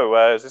like, "So,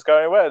 is this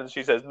going anywhere?" and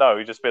she says no,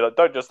 you just be like,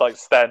 "Don't just like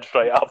stand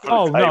straight up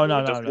from the table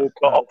and just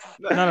walk off."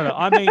 No.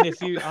 I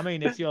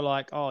mean, if you're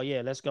like, "Oh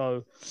yeah, let's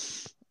go."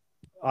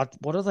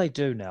 What do they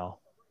do now?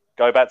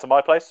 Go back to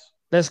my place.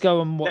 Let's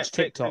go and watch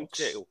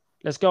TikToks.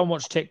 Let's go and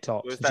watch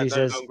TikToks. Was that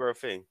no longer a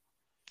thing?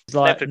 He's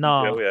like,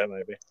 "No." Yeah,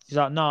 maybe. He's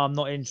like, "No, I'm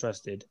not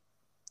interested."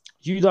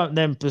 You don't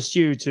then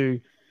pursue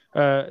to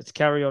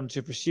carry on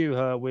to pursue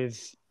her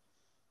with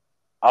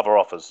other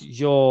offers.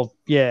 Or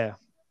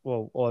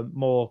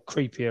more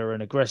creepier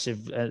and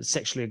aggressive,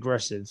 sexually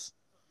aggressive. Says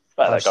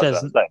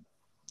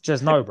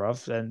no,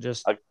 bruv. Then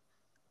just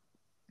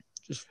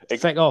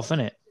feck off,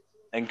 innit?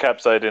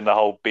 Encapsulating the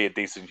whole be a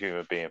decent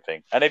human being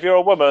thing. And if you're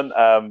a woman,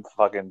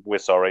 we're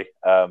sorry.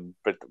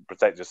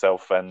 Protect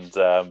yourself and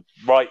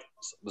write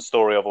the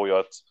story of all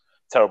your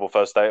terrible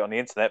first date on the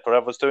internet for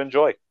others to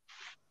enjoy.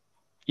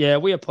 Yeah,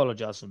 we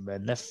apologise for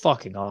men. They're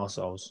fucking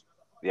arseholes.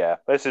 Yeah,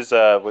 this is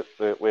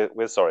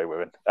we're sorry,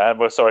 women, and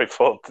we're sorry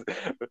for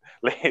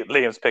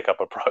Liam's pickup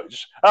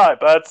approach. All right,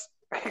 birds.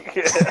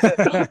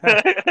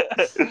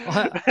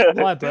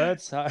 Why,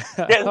 birds?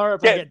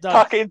 Get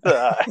tucked into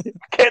that.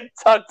 Get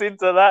tucked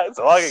into that,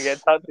 so I can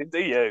get tucked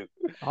into you.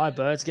 Hi,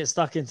 birds. Get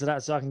stuck into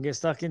that, so I can get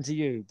stuck into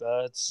you,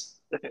 birds.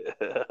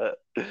 Right.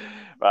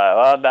 Well,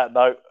 on that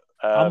note,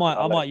 I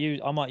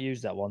might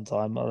use that one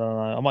time. I don't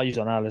know. I might use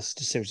it on Alice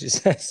to see what she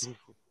says.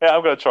 Yeah,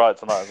 I'm going to try it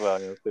tonight as well.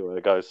 See where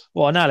it goes.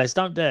 Well, on Alice,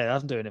 don't dare.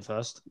 I'm doing it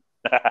first.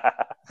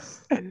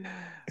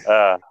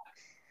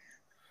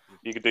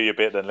 You can do your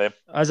bit then, Lim.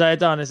 Is that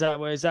done? Is that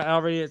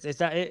already? Is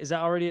that it? Is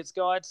that already its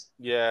guide?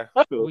 Yeah.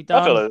 I feel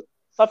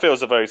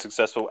it's a very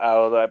successful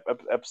hour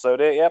episode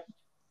here. Yep.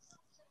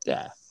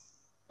 Yeah.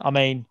 I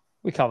mean,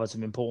 we covered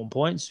some important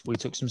points. We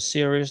took some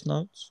serious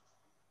notes.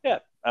 Yeah.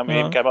 And we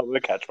even came up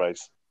with a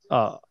catchphrase.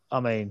 I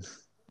mean,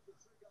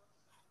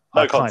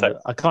 no context.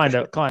 I kind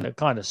of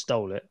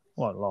stole it.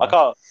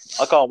 I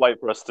can't wait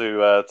for us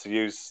to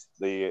use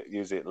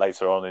it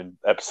later on in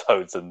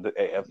episodes and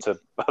to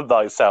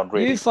sound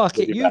really.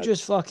 You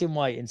just fucking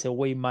wait until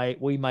we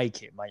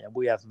make it, mate, and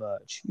we have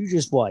merch. You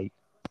just wait.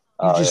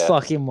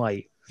 Fucking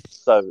wait.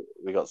 So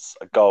we got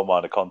a gold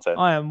mine of content.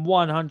 I am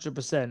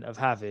 100% of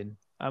having.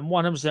 I'm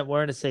 100%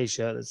 wearing a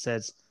t-shirt that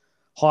says,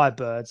 "Hi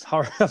birds,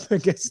 hurry up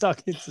and get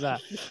stuck into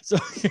that, so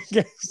I can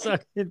get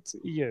stuck into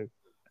you."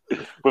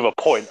 With a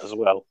point as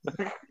well.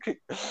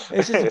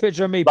 It's just a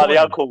picture of me. Like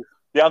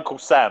the Uncle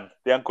Sam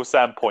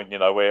point,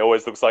 where it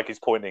always looks like he's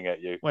pointing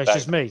at you. Well, it's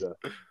just me.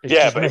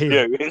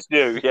 It's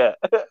you. Yeah.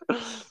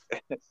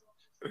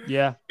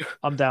 Yeah,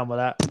 I'm down with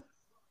that.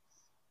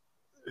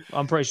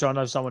 I'm pretty sure I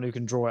know someone who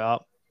can draw it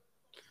up.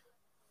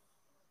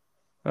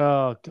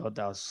 Oh god,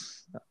 that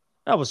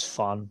was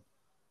fun.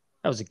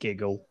 That was a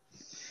giggle.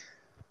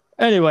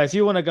 Anyway, if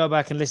you want to go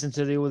back and listen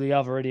to all the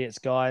other idiots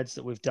guides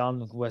that we've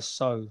done, we're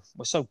so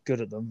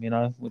good at them.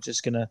 We're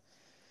just gonna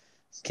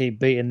keep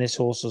beating this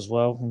horse as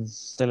well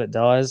until it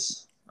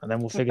dies, and then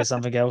we'll figure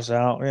something else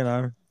out. You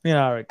know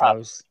how it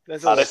goes.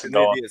 There's always an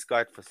idiot's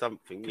guide for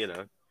something.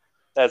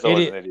 There's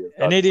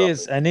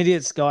always an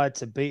idiot's guide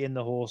to beating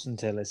the horse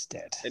until it's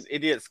dead. An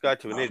idiot's guide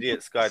to an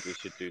idiot's guide. We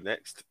should do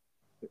next.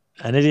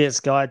 An idiot's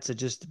guide to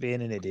just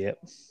being an idiot.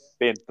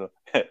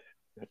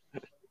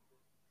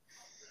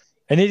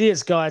 An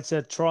idiot's guide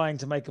to trying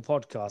to make a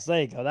podcast.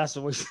 There you go. That's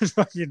what we should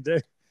fucking do.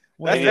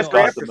 That's the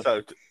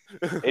episode.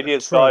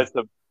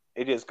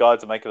 Idiot's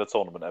guide to making a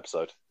tournament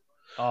episode.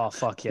 Oh,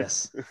 fuck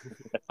yes.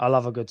 I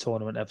love a good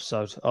tournament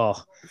episode.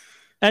 Oh.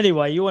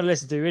 Anyway, you want to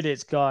listen to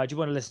Idiot's Guide. You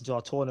want to listen to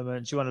our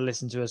tournaments. You want to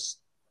listen to us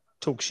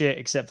talk shit,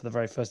 except for the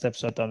very first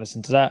episode. Don't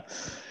listen to that.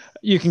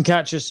 You can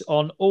catch us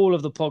on all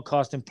of the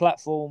podcasting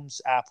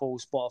platforms: Apple,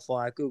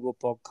 Spotify, Google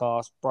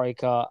Podcast,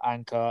 Breaker,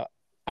 Anchor,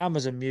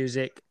 Amazon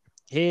Music,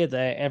 here,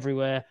 there,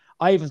 everywhere.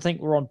 I even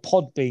think we're on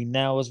Podbean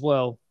now as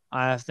well.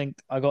 I think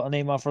I got an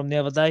email from the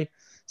other day.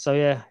 So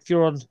yeah, if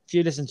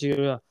you listen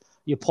to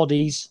your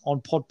poddies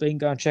on Podbean,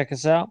 go and check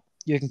us out.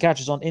 You can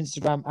catch us on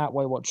Instagram at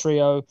Wait What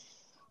Trio,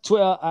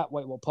 Twitter at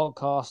Wait What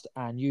Podcast,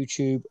 and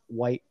YouTube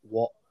Wait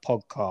What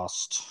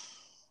Podcast.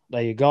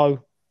 There you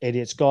go.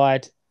 Idiot's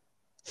Guide.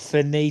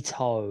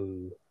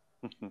 Finito.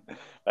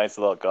 Thanks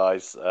a lot,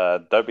 guys.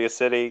 Don't be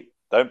silly.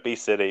 Don't be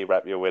silly.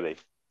 Wrap your willy.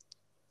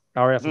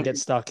 Hurry up and get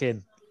stuck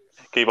in.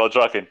 Keep on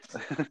trucking.